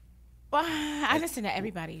 Well, I listen to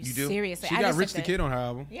everybody. You do? Seriously, She I got listen Rich the to- Kid on her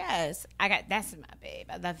album. Yes, that's my babe.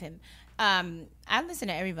 I love him. I listen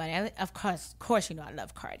to everybody. Of course, you know I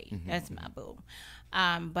love Cardi. That's my boo.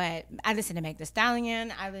 But I listen to Meg Thee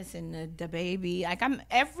Stallion. I listen to the Baby. Like I'm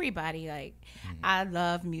everybody. Like I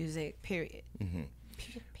love music. Period. Well,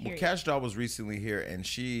 Period. Cash Doll was recently here, and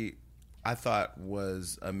she, I thought,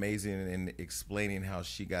 was amazing in explaining how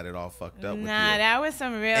she got it all fucked up with you. Nah, that was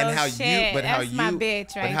some real And how shit. that's my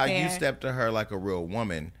bitch right but how there. you stepped to her like a real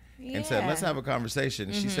woman and said, "Let's have a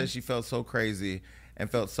conversation." She said she felt so crazy and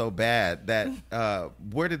felt so bad that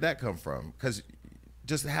where did that come from? Because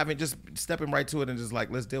just stepping right to it and just like,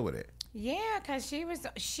 let's deal with it. Yeah, because she was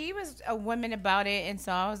a woman about it, and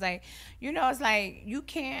so I was like, it's like you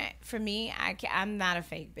can't. For me, I'm not a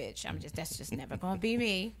fake bitch. That's just never gonna be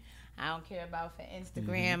me. I don't care about for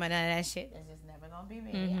Instagram or none of that shit. That's just never gonna be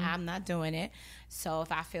me. I'm not doing it. So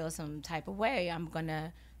if I feel some type of way, I'm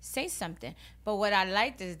gonna say something. But what I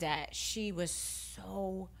liked is that she was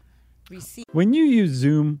so received. When you use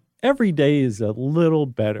Zoom, every day is a little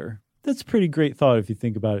better. That's a pretty great thought if you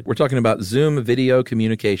think about it. We're talking about Zoom Video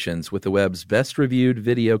Communications with the web's best-reviewed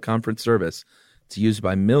video conference service. It's used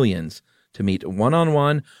by millions to meet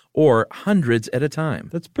one-on-one or hundreds at a time.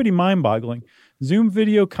 That's pretty mind-boggling. Zoom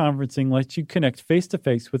video conferencing lets you connect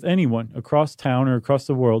face-to-face with anyone across town or across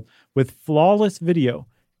the world with flawless video,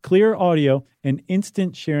 clear audio, and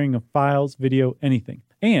instant sharing of files, video, anything.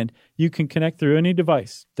 And you can connect through any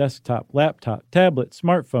device, desktop, laptop, tablet,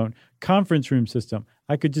 smartphone, conference room system.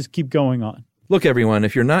 I could just keep going on. Look, everyone,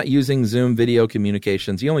 if you're not using Zoom Video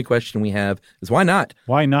Communications, the only question we have is why not?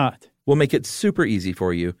 Why not? We'll make it super easy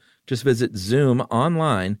for you. Just visit Zoom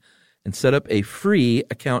online and set up a free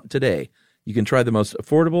account today. You can try the most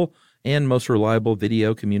affordable and most reliable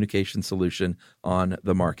video communication solution on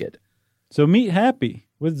the market. So meet happy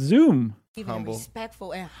with Zoom. Even Humble.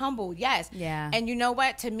 respectful and humble, yes. Yeah. And you know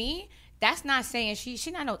what? To me, that's not saying she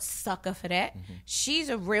not no sucker for that. She's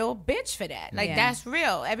a real bitch for that. Like, Yeah. that's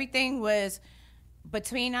real. Everything was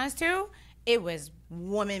between us two. It was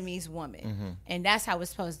woman meets woman. And that's how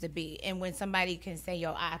it's supposed to be. And when somebody can say,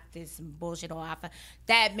 yo, I did some bullshit or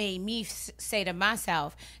that made me say to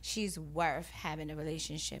myself, she's worth having a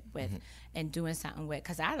relationship with and doing something with.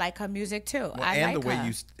 Because I like her music too. Well, I and like the way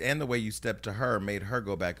her. the way you stepped to her made her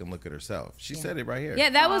go back and look at herself. She said it right here.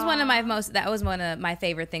 Yeah, that was one of my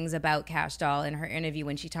favorite things about Cash Doll in her interview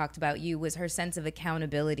when she talked about you was her sense of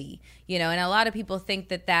accountability. And a lot of people think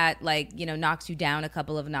that like, knocks you down a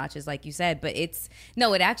couple of notches, like you said, but it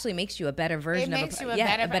actually makes you a better version It of makes you a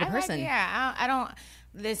better person. I don't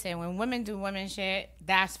listen. When women do women shit,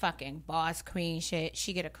 that's fucking boss queen shit.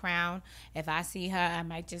 She get a crown. If I see her, I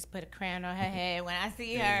might just put a crown on her head. When I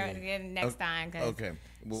see her again next time. Okay.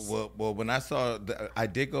 Well, when I saw, I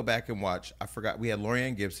did go back and watch. I forgot we had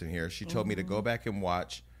Lorianne Gibson here. She told me to go back and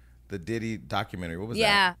watch the Diddy documentary. What was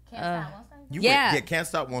that? Yeah. Can't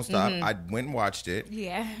Stop, Won't Stop. I went and watched it.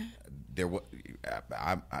 Yeah. There was.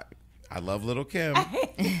 I love Little Kim.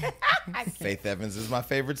 Faith Evans is my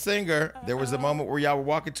favorite singer. There was a moment where y'all were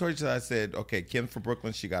walking towards each other. I said, "Okay, Kim from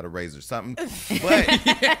Brooklyn, she got a razor, something." But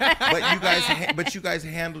you guys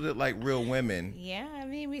handled it like real women. Yeah, I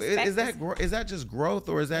mean, Is that just growth,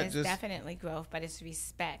 or is that it's just definitely growth, but it's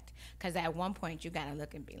respect. Because at one point, you gotta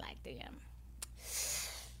look and be like, "Damn,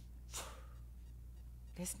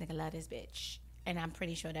 this nigga love this bitch." And I'm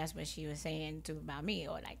pretty sure that's what she was saying too about me,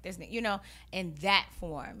 or like this, in that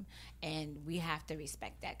form. And we have to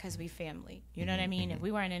respect that because we family. You know what I mean? If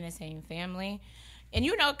we weren't in the same family, and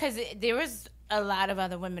because there was a lot of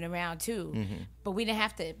other women around too, but we didn't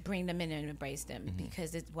have to bring them in and embrace them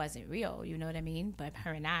because it wasn't real. You know what I mean? But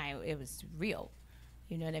her and I, it was real.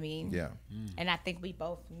 You know what I mean? Yeah. And I think we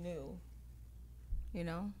both knew.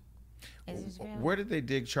 Where did they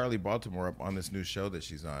dig Charlie Baltimore up on this new show that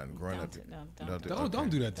she's on? Growing Up. Don't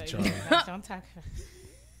do that to Charlie. Don't talk.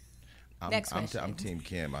 Next question. I'm Team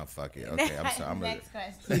Kim. I'll fuck it. Okay, I'm sorry. Next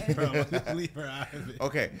question. Leave her out of it.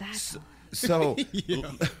 Okay, so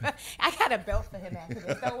I got a belt for him after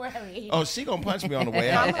this. Don't worry. oh, she gonna punch me on the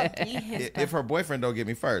way out if her boyfriend don't get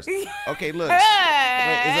me first. Okay, look. Wait, is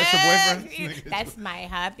that your boyfriend? That's my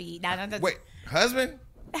hubby. No, Wait, husband?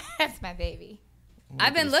 That's my baby.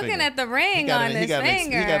 I've been looking at the ring on his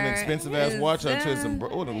finger. He got an expensive ass watch on to some.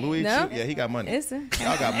 Oh, the Louis. Nope. Yeah, he got money. It's Y'all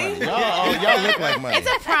got money. Y'all look like money. It's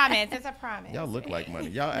a promise. It's a promise. Y'all look like money.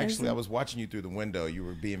 Y'all actually, I was watching you through the window. You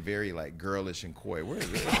were being very like girlish and coy. Where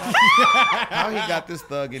is it? How he got this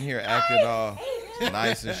thug in here acting all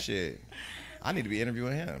nice and shit? I need to be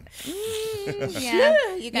interviewing him.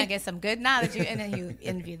 Yeah, you gotta get some good knowledge, and then you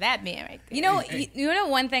interview that man right there. You know,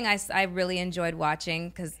 one thing I really enjoyed watching,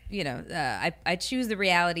 because I choose the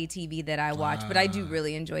reality TV that I watch, but I do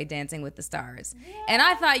really enjoy Dancing with the Stars, and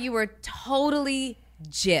I thought you were totally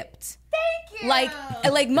gypped. Thank you.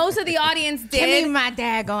 Like most of the audience did. Give me my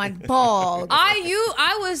daggone bald.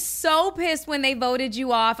 I was so pissed when they voted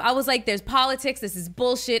you off. I was like, there's politics. This is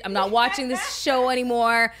bullshit. I'm not watching this show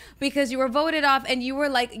anymore, because you were voted off, and you were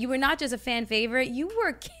not just a fan favorite. You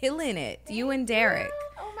were killing it. You and Derek.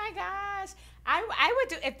 Oh my gosh. I would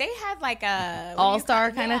do, if they had like a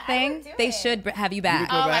all-star kind of thing, they should have you back.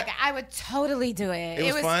 Oh my God, I would totally do it.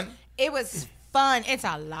 It was fun? It was fun. It's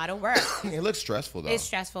a lot of work. It looks stressful though. It's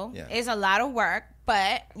stressful. Yeah. It's a lot of work,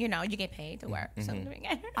 but you get paid to work. So I'm doing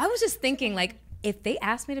it. I was just thinking, like, if they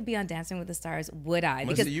asked me to be on Dancing with the Stars, would I?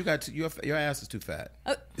 Because your ass is too fat.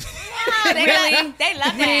 They love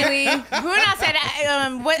that. Really? Bruno said,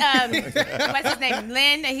 what's his name?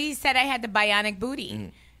 Lynn. He said I had the bionic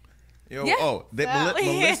booty.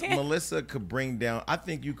 Melissa could bring down. I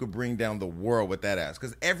think you could bring down the world with that ass,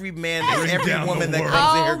 because every man, every woman that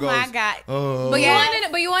comes in here goes. Oh my God! Oh. But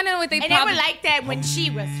you want to know what they? And they were like that when she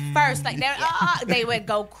was first. Like they would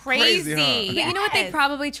go crazy. Huh? But you know what they'd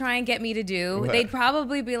probably try and get me to do? What? They'd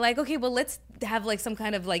probably be like, okay, well, let's have like some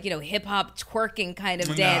kind of like, hip hop twerking kind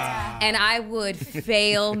of dance, and I would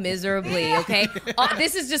fail miserably. Okay,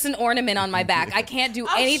 this is just an ornament on my back. I can't do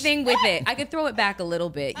anything with it. I could throw it back a little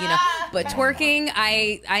bit, but twerking,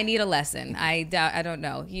 I need a lesson. I don't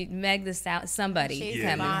know. Meg the somebody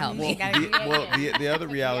come and help me. The other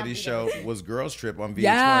reality show was Girls Trip on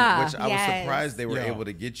VH1, which I was surprised they were able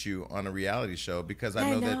to get you on a reality show, because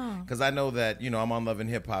I know that I'm on Love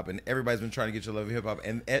and Hip Hop, and everybody's been trying to get you Love and Hip Hop,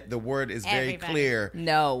 and the word is very clear.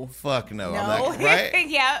 No. Fuck no. I'm like, right?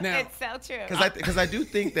 Yeah, now, it's so true. Because I do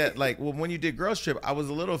think that, like, when you did Girls Trip, I was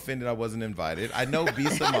a little offended I wasn't invited. I know B.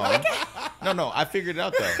 Simone. No, I figured it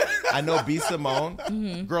out, though. I know B.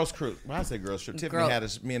 Simone. Girls Cruise. When I say Girls Trip, Tiffany had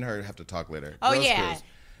us, me and her have to talk later. Oh, Girls yeah. Cruise.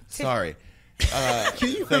 Sorry. Can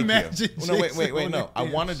you imagine? No, wait, no. I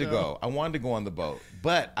wanted to go. I wanted to go on the boat,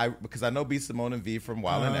 but because I know B. Simone and V from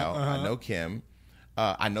Wild 'N Out. I know Kim.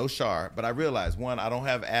 I know Shar, but I realized, one, I don't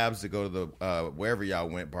have abs to go to the wherever y'all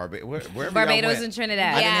went, wherever Barbados went. and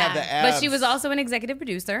Trinidad. I didn't have the abs. But she was also an executive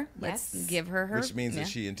producer. Let's give her. Which means that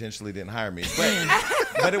she intentionally didn't hire me.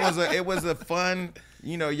 But it was a fun.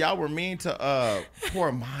 Y'all were mean to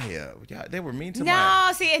poor Maya. They were mean to Maya.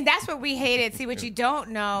 No, see, and that's what we hated. See, what you don't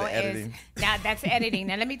know The editing. now that's editing.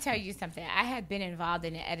 Now let me tell you something. I had been involved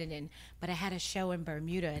in the editing, but I had a show in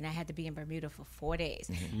Bermuda, and I had to be in Bermuda for 4 days,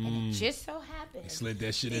 and it just so happened. Slid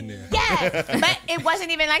that shit in there. Yes, but it wasn't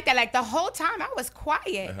even like that. Like the whole time, I was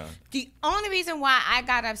quiet. The only reason why I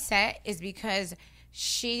got upset is because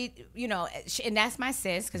she, and that's my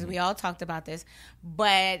sis, because we all talked about this,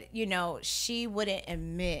 but, she wouldn't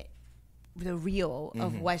admit the real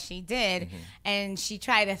of what she did, and she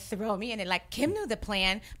tried to throw me in it. Like, Kim knew the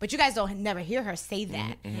plan, but you guys don't never hear her say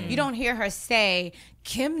that. You don't hear her say,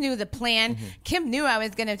 Kim knew the plan. Kim knew I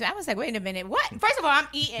was going to. I was like, wait a minute, what? First of all, I'm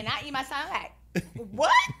eating. I eat my salad.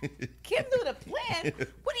 What? Kim knew the plan?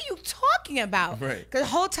 What are you talking about? Right. Because the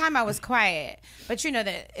whole time I was quiet. But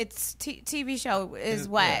that it's TV show is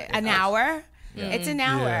what? An hour? Yeah. It's an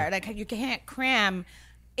hour. Yeah. Like, you can't cram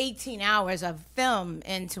 18 hours of film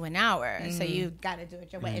into an hour. So you got to do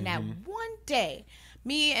it your way. And that one day,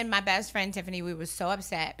 me and my best friend Tiffany, we were so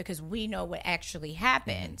upset because we know what actually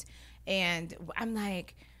happened. And I'm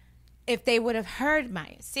like, if they would have heard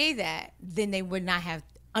Maya say that, then they would not have.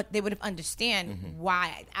 They would have understand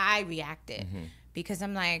why I reacted, because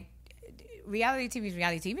I'm like, reality TV is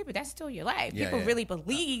reality TV, but that's still your life. Yeah, People yeah. really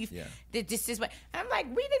believe that this is what. And I'm like,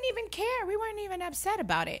 we didn't even care. We weren't even upset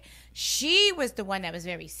about it. She was the one that was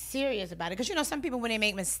very serious about it. Because, you know, some people, when they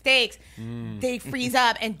make mistakes, they freeze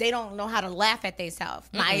up and they don't know how to laugh at themselves.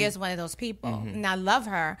 Maya's one of those people. And I love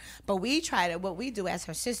her. But what we do as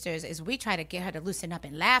her sisters is we try to get her to loosen up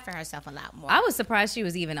and laugh at herself a lot more. I was surprised she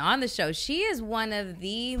was even on the show. She is one of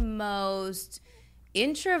the most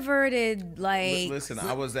introverted, like. Listen,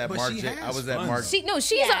 I was at but Mark. she I was has at fun. Mark. She's.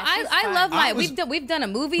 she's I fun. love Maya. was- We've done a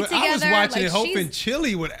movie But together. I was watching like, it, hoping she's-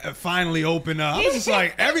 Chili would finally open up. I was just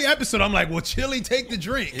like, every episode, I'm like, will Chili take the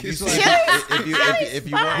drink? If you, It's see- like, if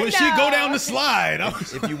you want, will she go down the slide? I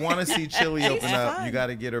was if you want to see Chili open up, you got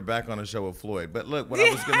to get her back on the show with Floyd. But look, what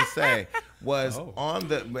I was gonna say was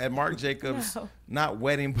at Mark Jacobs, not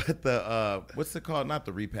wedding, but the what's it called? Not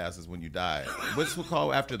the repasses when you die. What's it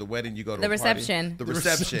called after the wedding? You go to The a party? reception. The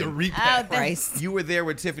reception. the repack. Christ. You were there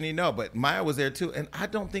with Tiffany, no, but Maya was there too, and I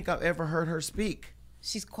don't think I've ever heard her speak.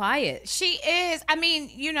 She's quiet. She is. I mean,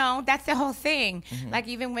 you know, that's the whole thing. Like,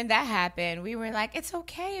 even when that happened, we were like, it's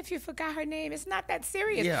okay if you forgot her name. It's not that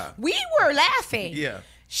serious. Yeah. We were laughing. Yeah.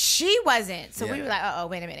 She wasn't. So we Yeah. were like, oh,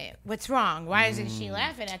 wait a minute. What's wrong? Why isn't she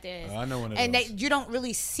laughing at this? I know one of and those. you don't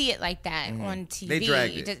really see it like that on TV. They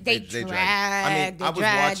dragged it. They They dragged dragged it. I mean, I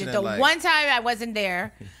was watching it The like- one time I wasn't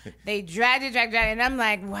there, they dragged it. And I'm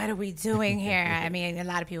like, what are we doing here? I mean, a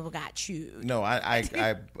lot of people got chewed. No,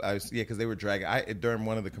 because they were dragging. During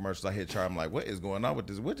one of the commercials, I hit Char. I'm like, what is going on with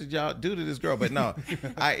this? What did y'all do to this girl? But no,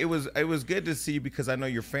 it was good to see you because I know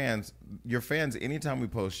your fans. Anytime we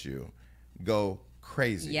post you, go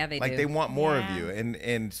crazy. Yeah, they like do. they want more of you,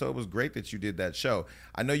 and so it was great that you did that show.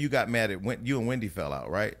 I know you got mad at you and Wendy fell out,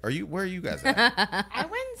 right? Where are you guys at? I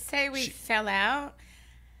wouldn't say we fell out.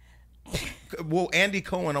 Well, Andy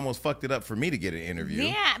Cohen almost fucked it up for me to get an interview.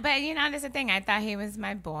 Yeah, but you know, that's the thing. I thought he was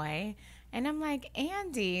my boy, and I'm like,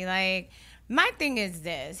 Andy, like, my thing is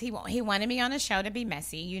this: he wanted me on a show to be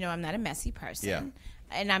messy. You know, I'm not a messy person. Yeah.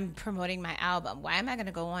 And I'm promoting my album. Why am I going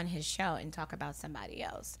to go on his show and talk about somebody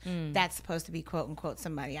else? That's supposed to be quote unquote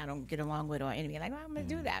somebody I don't get along with or enemy. Like, what am I going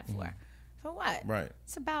to do that for? For what? Right.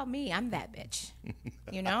 It's about me. I'm that bitch.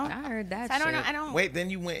 You know. I heard that. So I don't shit. know. I don't. Wait, then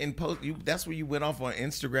you went and that's where you went off on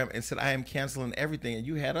Instagram and said, I am canceling everything. And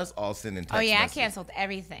you had us all sending text Oh yeah, messages. I canceled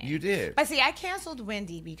everything. You did. But see, I canceled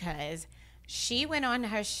Wendy because she went on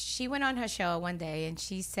her show one day and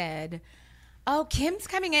she said, "Oh, Kim's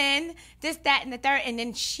coming in, this, that, and the third." And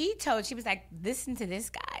then she was like, "Listen to this,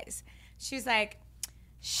 guys." She was like,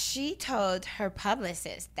 she told her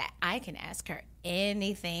publicist that I can ask her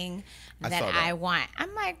anything that I want.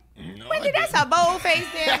 I'm like, Wendy, that's a bold-faced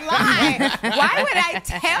damn lie. Why would I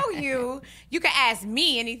tell you? You can ask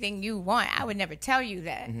me anything you want. I would never tell you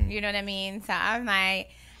that. You know what I mean? So I'm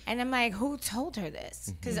like, who told her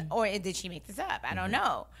this? Or did she make this up? I don't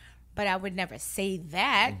know. But I would never say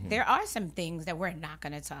that. There are some things that we're not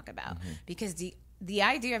going to talk about because the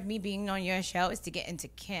idea of me being on your show is to get into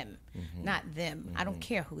Kim, not them. I don't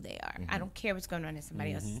care who they are. I don't care what's going on in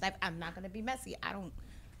somebody else's life. I'm not going to be messy.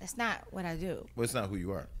 That's not what I do. Well, it's not who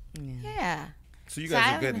you are. Yeah. So you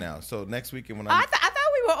guys are good now. So next weekend when I thought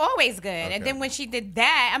we were always good. Okay. And then when she did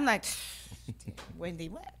that, I'm like, Wendy,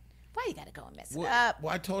 what? Why you got to go and mess it up?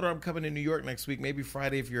 Well, I told her I'm coming to New York next week. Maybe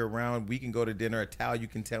Friday if you're around. We can go to dinner. Tal, you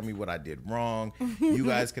can tell me what I did wrong. You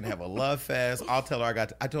guys can have a love fest. I'll tell her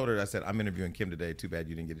I told her, I said, I'm interviewing Kim today. Too bad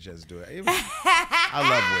you didn't get a chance to do it.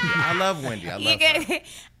 I love Wendy. I love her.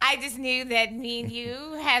 I just knew that me and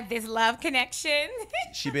you had this love connection.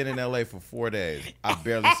 She been in LA for 4 days. I've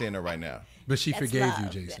barely seen her right now. But she forgave love.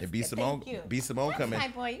 you, Jason. And B Simone coming. my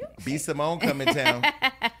boy. B Simone coming town.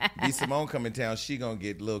 B Simone coming town. She gonna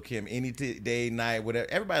get Lil Kim any day, night, whatever.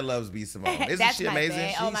 Everybody loves B Simone. Isn't That's she my amazing?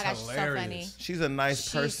 bae. Oh my gosh, she's so hilarious. funny. She's a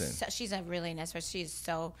nice person. She's a really nice person. She's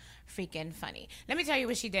so freaking funny. Let me tell you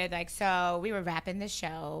what she did. Like, so we were wrapping the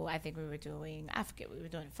show. I think we were doing a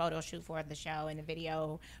photo shoot for the show and a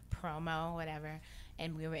video promo, whatever.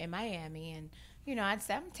 And we were in Miami, and you know, I'm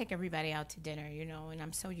taking everybody out to dinner, you know, and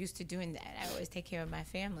I'm so used to doing that. I always take care of my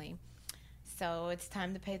family. So it's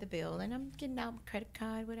time to pay the bill, and I'm getting out my credit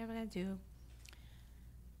card, whatever I do.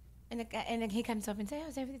 And then he comes up and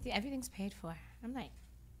says, "Oh, everything's paid for." I'm like,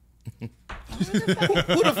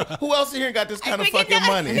 Who else in here got this kind of fucking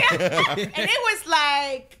money? and it was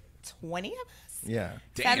like 20 of us. Yeah.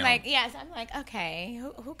 So I'm like, so I'm like, okay,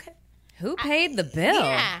 Who paid the bill?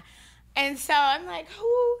 Yeah. And so I'm like,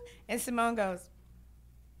 who? And Simone goes,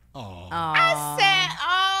 Oh. I said,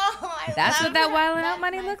 oh, That's what that wilding out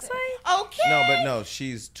money looks like. Okay. No, but no,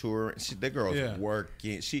 she's touring. The girl's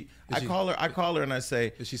working. I call her and I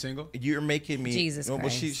say, "Is she single? You're making me." Jesus Christ. Well,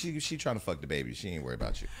 she trying to fuck the baby. She ain't worried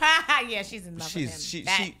about you. Yeah, she's in love with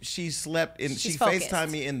him. She slept in. She focused.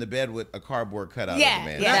 FaceTimed me in the bed with a cardboard cutout of the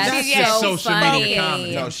man. That's just so social funny. media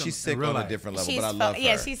comedy. No, she's sick on a different level, but I love her.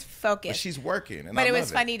 Yeah, she's focused. But she's working, and But I it love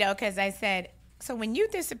was funny though, because I said, "So when you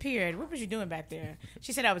disappeared, what was you doing back there?"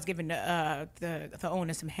 She said, "I was giving the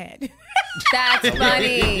owner some head." That's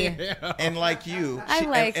funny. And like you, I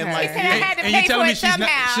like her. She said, "I had to And you pay telling for me it she's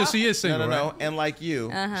somehow." not? She is single, No. right? And like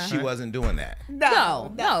you, she wasn't doing that.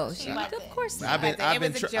 No, she, of course not. I've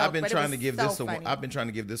been trying to give this one. I've been trying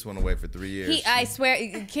to give this one away for 3 years. I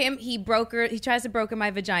swear, Kim, he tries to broker my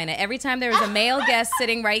vagina. Every time there is a male guest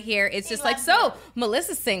sitting right here, it's just like, so,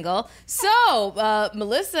 Melissa's single. So,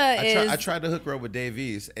 Melissa is... I tried to hook her up with Dave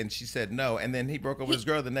East, and she said no. And then he broke up with his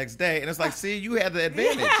girl the next day. And it's like, see, you had the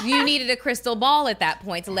advantage. You needed a crystal ball at that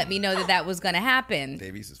point to let me know that was going to happen.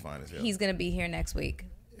 Dave East is fine as hell. He's going to be here next week.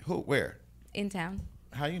 Who? Where? In town.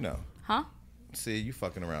 How you know? Huh? See, you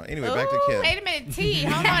fucking around. Anyway, back to Kim. Wait a minute, T.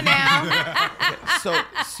 Hold on now.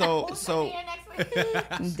 So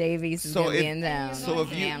Davies is going to be in town. So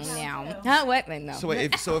if you... Huh? What? No. So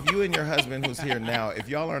if you and your husband who's here now, if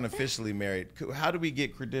y'all aren't officially married, how do we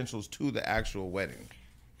get credentials to the actual wedding?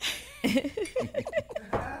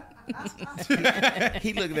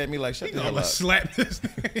 He looking at me like, shut the hell up. Slap this.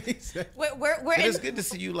 It's good to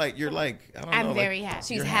see you. Like you're like, I don't know. I'm very happy.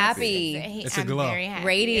 She's happy. It's a I'm glow. very happy.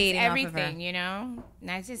 Radiating it's off of everything, her. you know.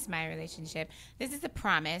 Not just my relationship. This is a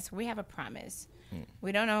promise. We have a promise.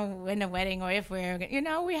 We don't know when the wedding or if we're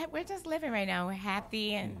just living right now. We're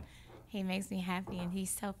happy and he makes me happy and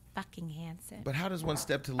he's so fucking handsome. But how does one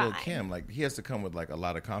step to Lil Kim? Like he has to come with like a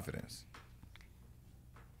lot of confidence.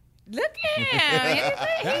 Look at him.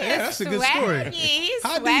 That's a good story. He's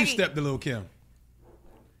How do you step to Lil Kim?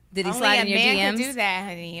 Did he Only slide in your a man DMs? can do that,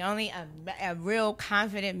 honey. Only a real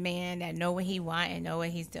confident man that know what he want and know what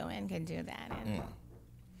he's doing can do that. And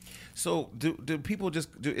So do people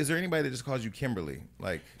just do? Is there anybody that just calls you Kimberly?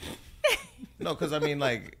 Like, no, because I mean,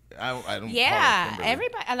 like I don't. Call her Kimberly.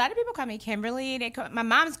 Everybody. A lot of people call me Kimberly. My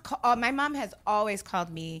mom has always called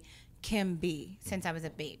me Kim B since I was a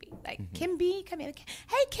baby. Like Kim B, come here.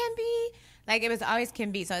 Hey Kim B. Like it was always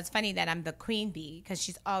Kim B. So it's funny that I'm the Queen B because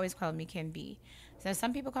she's always called me Kim B. So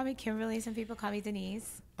some people call me Kimberly, some people call me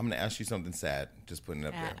Denise. I'm gonna ask you something sad. Just putting it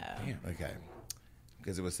up there. Damn. Okay,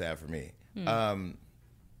 because it was sad for me.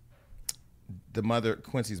 The mother,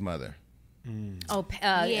 Quincy's mother. Oh,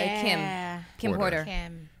 Kim Porter.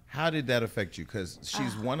 Kim. How did that affect you? Because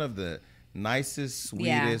she's one of the nicest,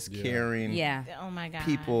 sweetest, caring Oh my God.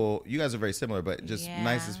 people. You guys are very similar, but just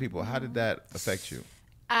nicest people. How did that affect you?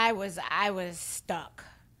 I was stuck.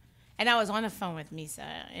 And I was on the phone with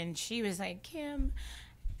Misa, and she was like, Kim,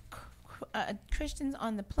 Christian's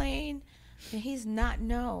on the plane, and he's not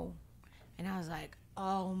no. And I was like,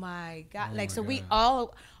 oh my God. We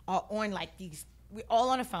all are on like these, we all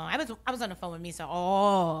on the phone. I was on the phone with Misa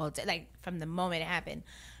all day, like from the moment it happened.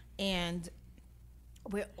 And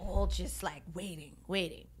we're all just like waiting.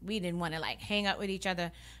 We didn't want to like hang out with each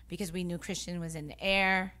other because we knew Christian was in the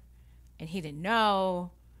air and he didn't know.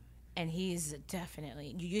 And he's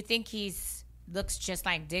definitely, you think looks just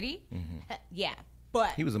like Diddy? Mm-hmm. Yeah,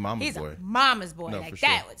 but he was a mama's boy. He's a mama's boy. No, like for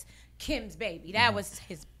that sure. was Kim's baby. That was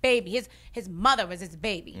his baby. His mother was his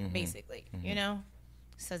baby, basically. You know,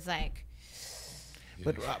 so it's like.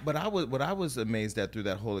 But what I was amazed at through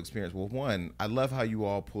that whole experience. Well, one, I love how you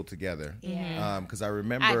all pulled together. Yeah. Because I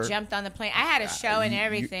remember I jumped on the plane. I had a show and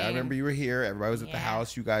everything. I remember you were here. Everybody was at the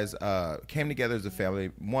house. You guys came together as a family.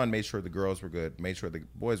 One, made sure the girls were good. Made sure the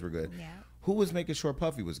boys were good. Yeah. Who was making sure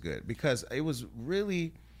Puffy was good? Because it was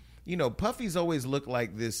really, Puffy's always looked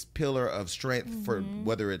like this pillar of strength for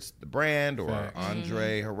whether it's the brand or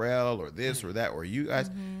Andre Harrell or this or that or you guys.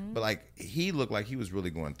 But like he looked like he was really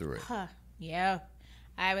going through it. Yeah.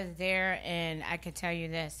 I was there, and I could tell you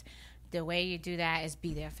this. The way you do that is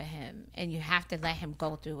be there for him. And you have to let him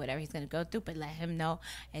go through whatever he's going to go through, but let him know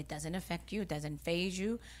it doesn't affect you, it doesn't phase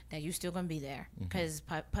you, that you're still going to be there. Because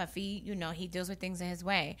Puffy, he deals with things in his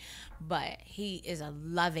way. But he is a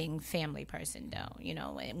loving family person, though.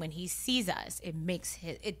 When he sees us,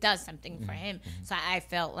 it does something for him. So I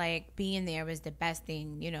felt like being there was the best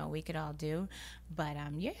thing, we could all do. But,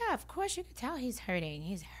 of course, you could tell he's hurting.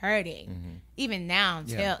 He's hurting. Even now,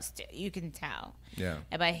 still, you can tell. Yeah.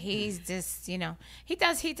 But he's just, he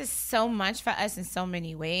does so much for us in so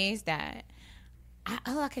many ways that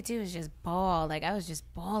all I could do is just bawl. Like, I was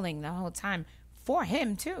just bawling the whole time for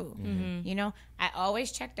him too. You know, I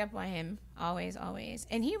always checked up on him, always.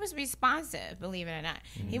 And he was responsive, believe it or not.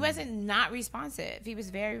 He wasn't not responsive. He was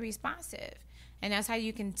very responsive. And that's how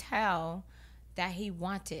you can tell that he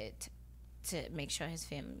wanted to make sure his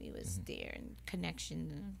family was there and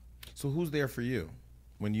connection. So who's there for you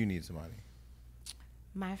when you need somebody?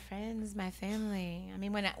 My friends, my family. I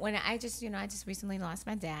mean, when I just recently lost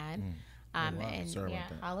my dad. And Sorry yeah, about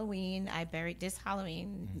that. Halloween. I buried this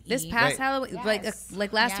Halloween. This Eve. past Halloween, Yes.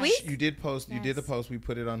 like last Yes. week. You did post. You did the post. We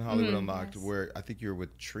put it on Hollywood Unlocked, where I think you were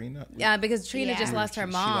with Trina. Yeah, because Trina just lost her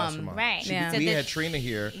She mom. lost her mom. Right. Yeah. We So had Trina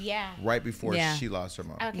here. Yeah. Right before Yeah. she lost her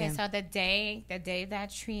mom. Okay, so the day that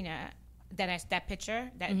Trina, that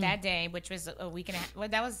picture, that day, which was a week and a half. Well,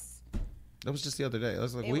 that was just the other day. It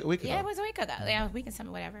was like a week ago. Yeah, it was a week ago. Yeah, a week and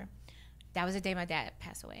something, whatever. That was the day my dad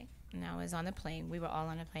passed away. And I was on the plane. We were all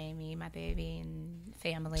on the plane, me, my baby, and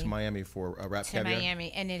family. To Miami for a rap To caviar?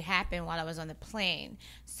 Miami. And it happened while I was on the plane.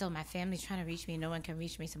 So my family's trying to reach me. No one can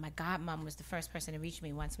reach me. So my godmom was the first person to reach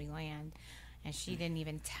me once we land. And she didn't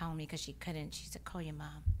even tell me because she couldn't. She said, call your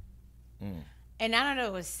mom. And I don't know.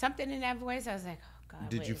 It was something in that voice. I was like, oh, God.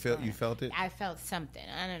 Did what you is feel? going You on? felt it? I felt something.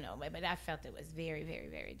 I don't know. But I felt it was very, very,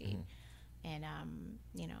 very deep. And,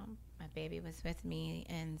 you know, my baby was with me.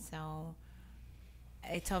 And so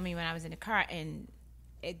it told me when I was in the car, and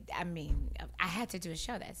I had to do a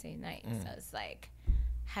show that same night. So it's like,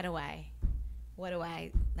 how do I do?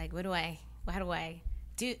 Like, what do I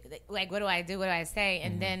do? What do I say?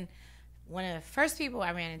 And then one of the first people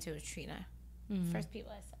I ran into was Trina. First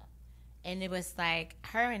people I saw. And it was like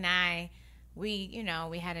her and I, we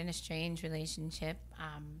had an estranged relationship.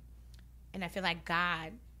 And I feel like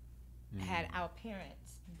God had our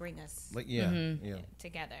parents bring us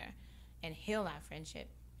together and heal our friendship,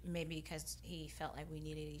 maybe because he felt like we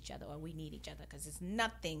needed each other, or we need each other, because it's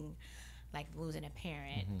nothing like losing a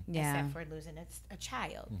parent except for losing a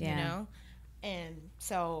child, you know? And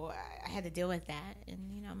so I had to deal with that.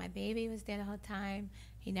 And, you know, my baby was there the whole time.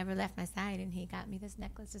 He never left my side, and he got me this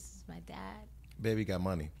necklace. This is my dad. Baby got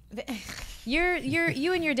money. You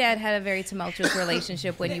and your dad had a very tumultuous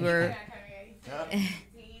relationship when you were.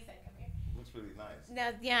 Looks really nice.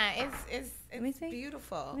 No, yeah, it's see.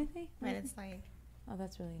 beautiful. Let me see. But it's like, Oh,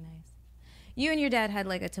 that's really nice. You and your dad had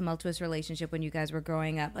like a tumultuous relationship when you guys were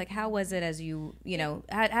growing up. Like, how was it as you know,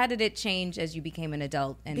 how did it change as you became an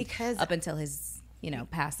adult and up until his,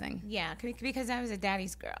 passing? yeah, because I was a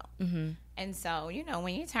daddy's girl. And so, you know,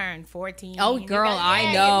 when you turn 14. Oh, you girl, go,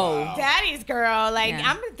 I know. you're daddy's girl. Like,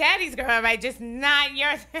 I'm a daddy's girl, right? Just not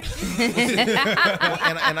yours. and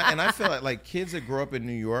I feel like kids that grow up in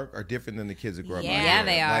New York are different than the kids that grow up in New York. Yeah,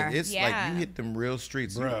 they are. Like, it's like you hit them real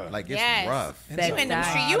streets. Like, it's rough. You in them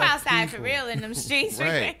streets. You outside for real in them streets.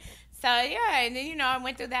 Right. So, yeah. And then, you know, I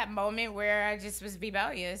went through that moment where I just was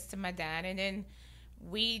rebellious to my dad. And then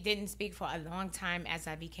we didn't speak for a long time as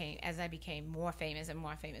I became more famous and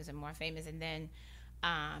more famous and more famous. And then,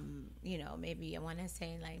 you know, maybe I want to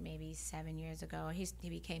say like maybe 7 years ago, he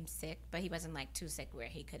became sick, but he wasn't like too sick where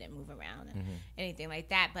he couldn't move around or anything like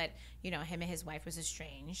that. But, you know, him and his wife was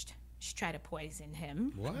estranged. She tried to poison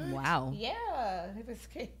him. What? Wow. Yeah, it was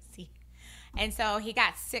crazy. And so he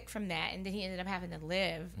got sick from that, and then he ended up having to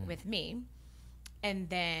live with me. And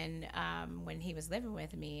then when he was living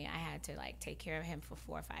with me, I had to like take care of him for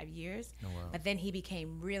 4 or 5 years. Oh, wow. But then he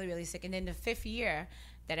became really, really sick. And then the 5th year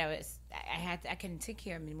that I couldn't take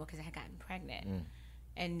care of him anymore because I had gotten pregnant.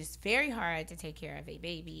 And it's very hard to take care of a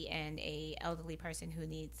baby and a elderly person who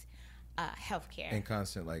needs health care. And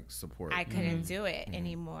constant like support. I couldn't do it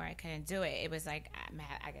anymore. I couldn't do it. It was like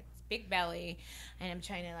I got this big belly, and I'm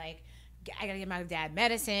trying to like I gotta get my dad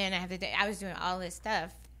medicine. I was doing all this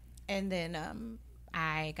stuff, and then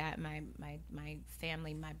I got my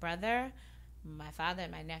family, my brother, my father,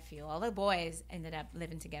 and my nephew. All the boys ended up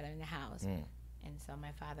living together in the house, and so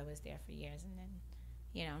my father was there for years, and then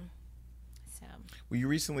you know. So. Well, you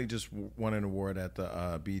recently just won an award at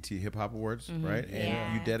the BET Hip Hop Awards, right? And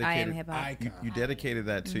Yeah. you dedicated I am hip hop. you dedicated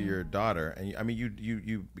that to your daughter, and I mean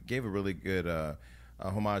you gave a really good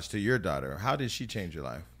homage to your daughter. How did she change your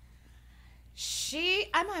life?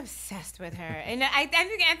 I'm obsessed with her, and I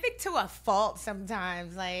think to a fault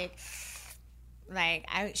sometimes. Like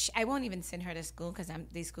I won't even send her to school because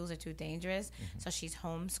these schools are too dangerous. So she's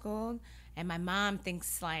homeschooled, and my mom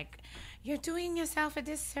thinks like, you're doing yourself a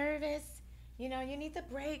disservice. You know, you need to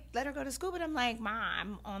break. Let her go to school. But I'm like, Mom,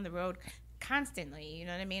 I'm on the road constantly. You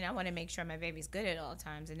know what I mean? I want to make sure my baby's good at all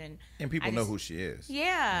times, and people know who she is.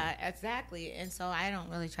 Yeah, exactly. And so I don't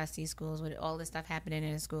really trust these schools with all this stuff happening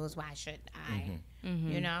in the schools. Why should I?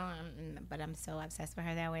 You know, but I'm so obsessed with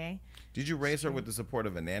her that way. Did you raise her with the support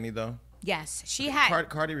of a nanny though? Yes, she had.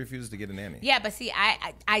 Cardi refuses to get a nanny. Yeah, but see,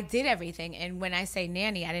 I did everything, and when I say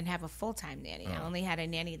nanny, I didn't have a full-time nanny. I only had a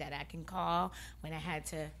nanny that I can call when I had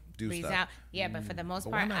to breeze out. Yeah, but for the most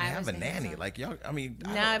part, why not I have was a nanny? Like y'all, I mean,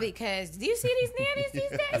 no, because do you see these nannies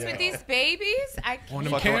these days with these babies? I on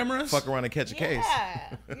the cameras, fuck around and catch a case.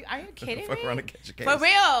 Are you kidding fuck me? around and catch a case. For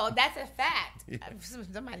real, that's a fact.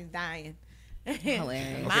 Somebody's dying.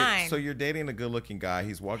 Hilarious. Okay, so you're dating a good-looking guy.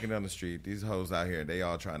 He's walking down the street. These hoes out here, they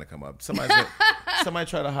all trying to come up. Somebody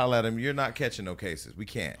try to holler at him. You're not catching no cases. We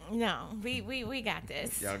can't. No, we got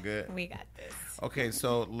this. Y'all good? We got this. Okay,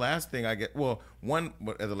 so last thing one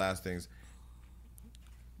of the last things.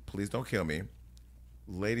 Please don't kill me.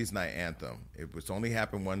 Ladies' Night Anthem. It was only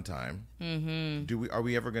happened one time. Mm-hmm. Do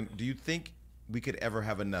you think we could ever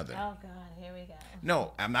have another? Oh God, here we go.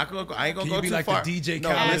 No, I'm not gonna go. I ain't gonna go be too like far. the DJ no,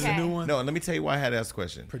 Khaled, listen, the new one? No, let me tell you why I had to ask the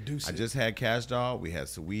question. Produce I it. just had Cash Doll. We had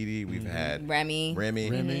Saweetie. We've had Remy.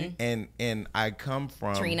 And I come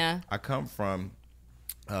from Trina. I come from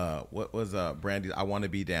what was Brandy? I Want to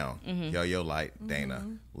Be Down. Yo Light, Dana,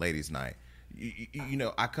 Ladies Night. You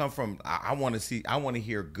know, I come from. I want to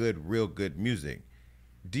hear real good music.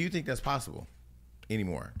 Do you think that's possible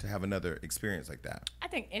anymore to have another experience like that? I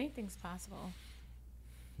think anything's possible.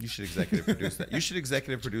 You should executive produce that. You should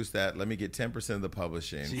executive produce that. Let me get 10% of the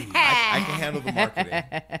publishing. I can handle the marketing.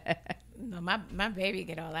 No, my baby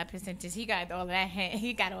get all that percentage. He got all that.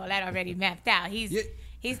 He got all that already mapped out. He's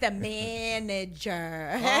the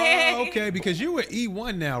manager. Oh, okay. Because you were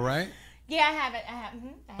E1 now, right? Yeah, I have it.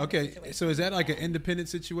 Okay, so is that like an independent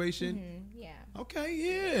situation? Mm-hmm. Yeah. Okay,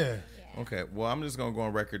 yeah. Okay, well, I'm just going to go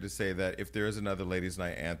on record to say that if there is another Ladies'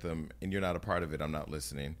 Night Anthem and you're not a part of it, I'm not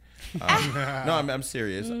listening. No, I'm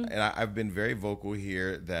serious. And I've been very vocal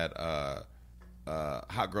here that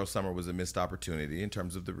Hot Girl Summer was a missed opportunity in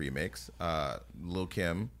terms of the remix. Lil'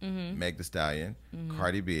 Kim, Meg Thee Stallion,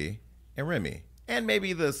 Cardi B, and Remy. And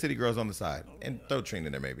maybe the City Girls on the side. And throw Trina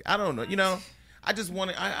in there maybe. I don't know. You know, I just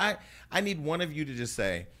want to, I need one of you to just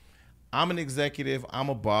say, I'm an executive, I'm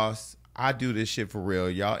a boss, I do this shit for real.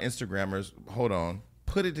 Y'all Instagrammers, hold on.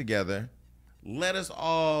 Put it together. Let us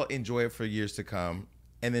all enjoy it for years to come.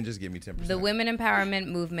 And then just give me 10%. The women empowerment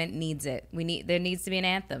movement needs it. There needs to be an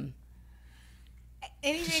anthem.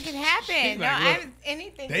 Anything can happen.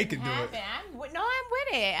 Anything can happen. I'm with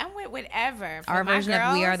it. I'm with whatever. For our my version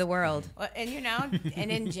girls, of We Are the World. And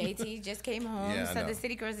and then JT just came home. Yeah, so the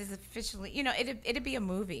City Girls is officially, it'd be a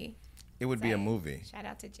movie. It would be a movie. Shout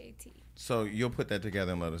out to JT. So you'll put that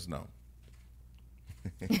together and let us know.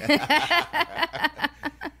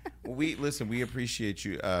 We appreciate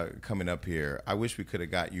you coming up here. I wish we could have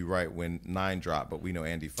got you right when 9 dropped, but we know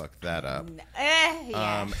Andy fucked that up.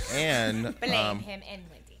 And blame him and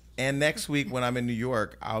Wendy. And next week when I'm in New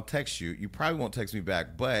York, I'll text you. You probably won't text me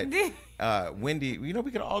back, but Wendy, we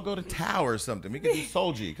could all go to Tao or something. We could do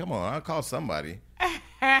Soul G. Come on, I'll call somebody.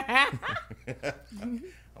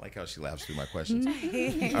 I like how she laughs through my questions.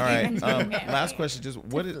 All right. Last question. Just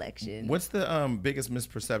what's the biggest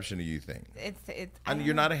misperception do you think?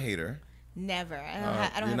 You're not a hater. Never.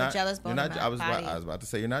 I don't have a jealous bone in my body. I was about to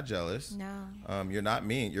say you're not jealous. No. You're not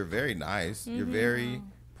mean. You're very nice. You're very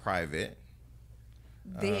private.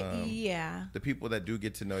 The people that do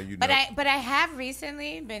get to know you. But I have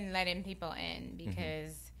recently been letting people in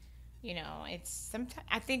because it's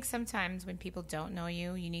I think sometimes when people don't know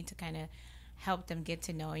you, you need to kind of help them get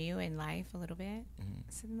to know you in life a little bit.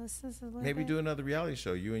 So maybe do another reality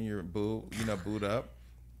show. You and your boo, booed up,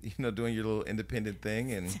 doing your little independent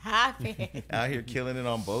thing and Stop it. Out here killing it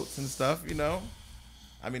on boats and stuff.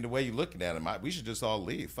 I mean, the way you're looking at him, we should just all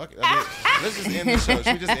leave. Fuck it. Let's just end the show.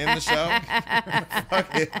 Should we just end the show?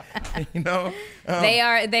 Fuck it.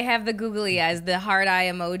 They have the googly eyes, the heart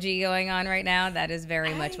eye emoji going on right now. That is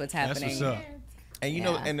very much what's happening. That's what's up. And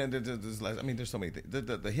and then there's so many things.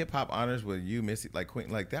 The hip hop honors with you, Missy, like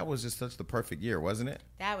Queen, like that was just such the perfect year, wasn't it?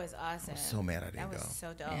 That was awesome. I'm so mad I didn't go. That was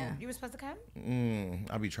so dope. Yeah. You were supposed to come?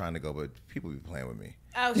 I'll be trying to go, but people be playing with me.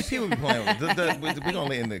 Oh, people be playing with me. We're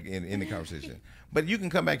gonna end the conversation. But you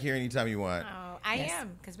can come back here anytime you want. Oh, I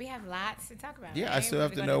am, because we have lots to talk about. Yeah, right? I still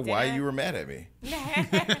have to know why you were mad at me.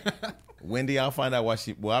 Wendy, I'll find out why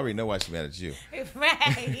I already know why she's mad at you.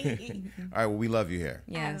 Right. All right, well, we love you here.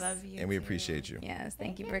 Yes. I love you and we too. appreciate you. Yes,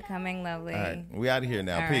 thank you for coming, lovely. All right, we out of here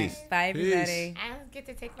now. All Peace. Right. Bye, everybody. I don't get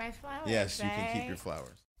to take my flowers. Yes, you can keep your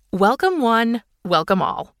flowers. Welcome one, welcome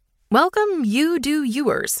all. Welcome you do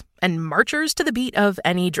yours and marchers to the beat of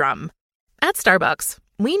any drum. At Starbucks,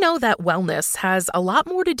 we know that wellness has a lot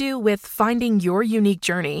more to do with finding your unique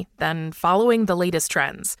journey than following the latest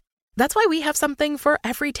trends. That's why we have something for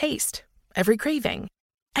every taste, every craving,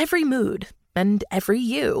 every mood, and every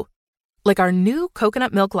you. Like our new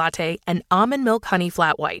coconut milk latte and almond milk honey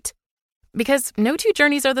flat white. Because no two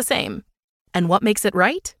journeys are the same. And what makes it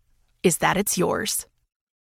right is that it's yours.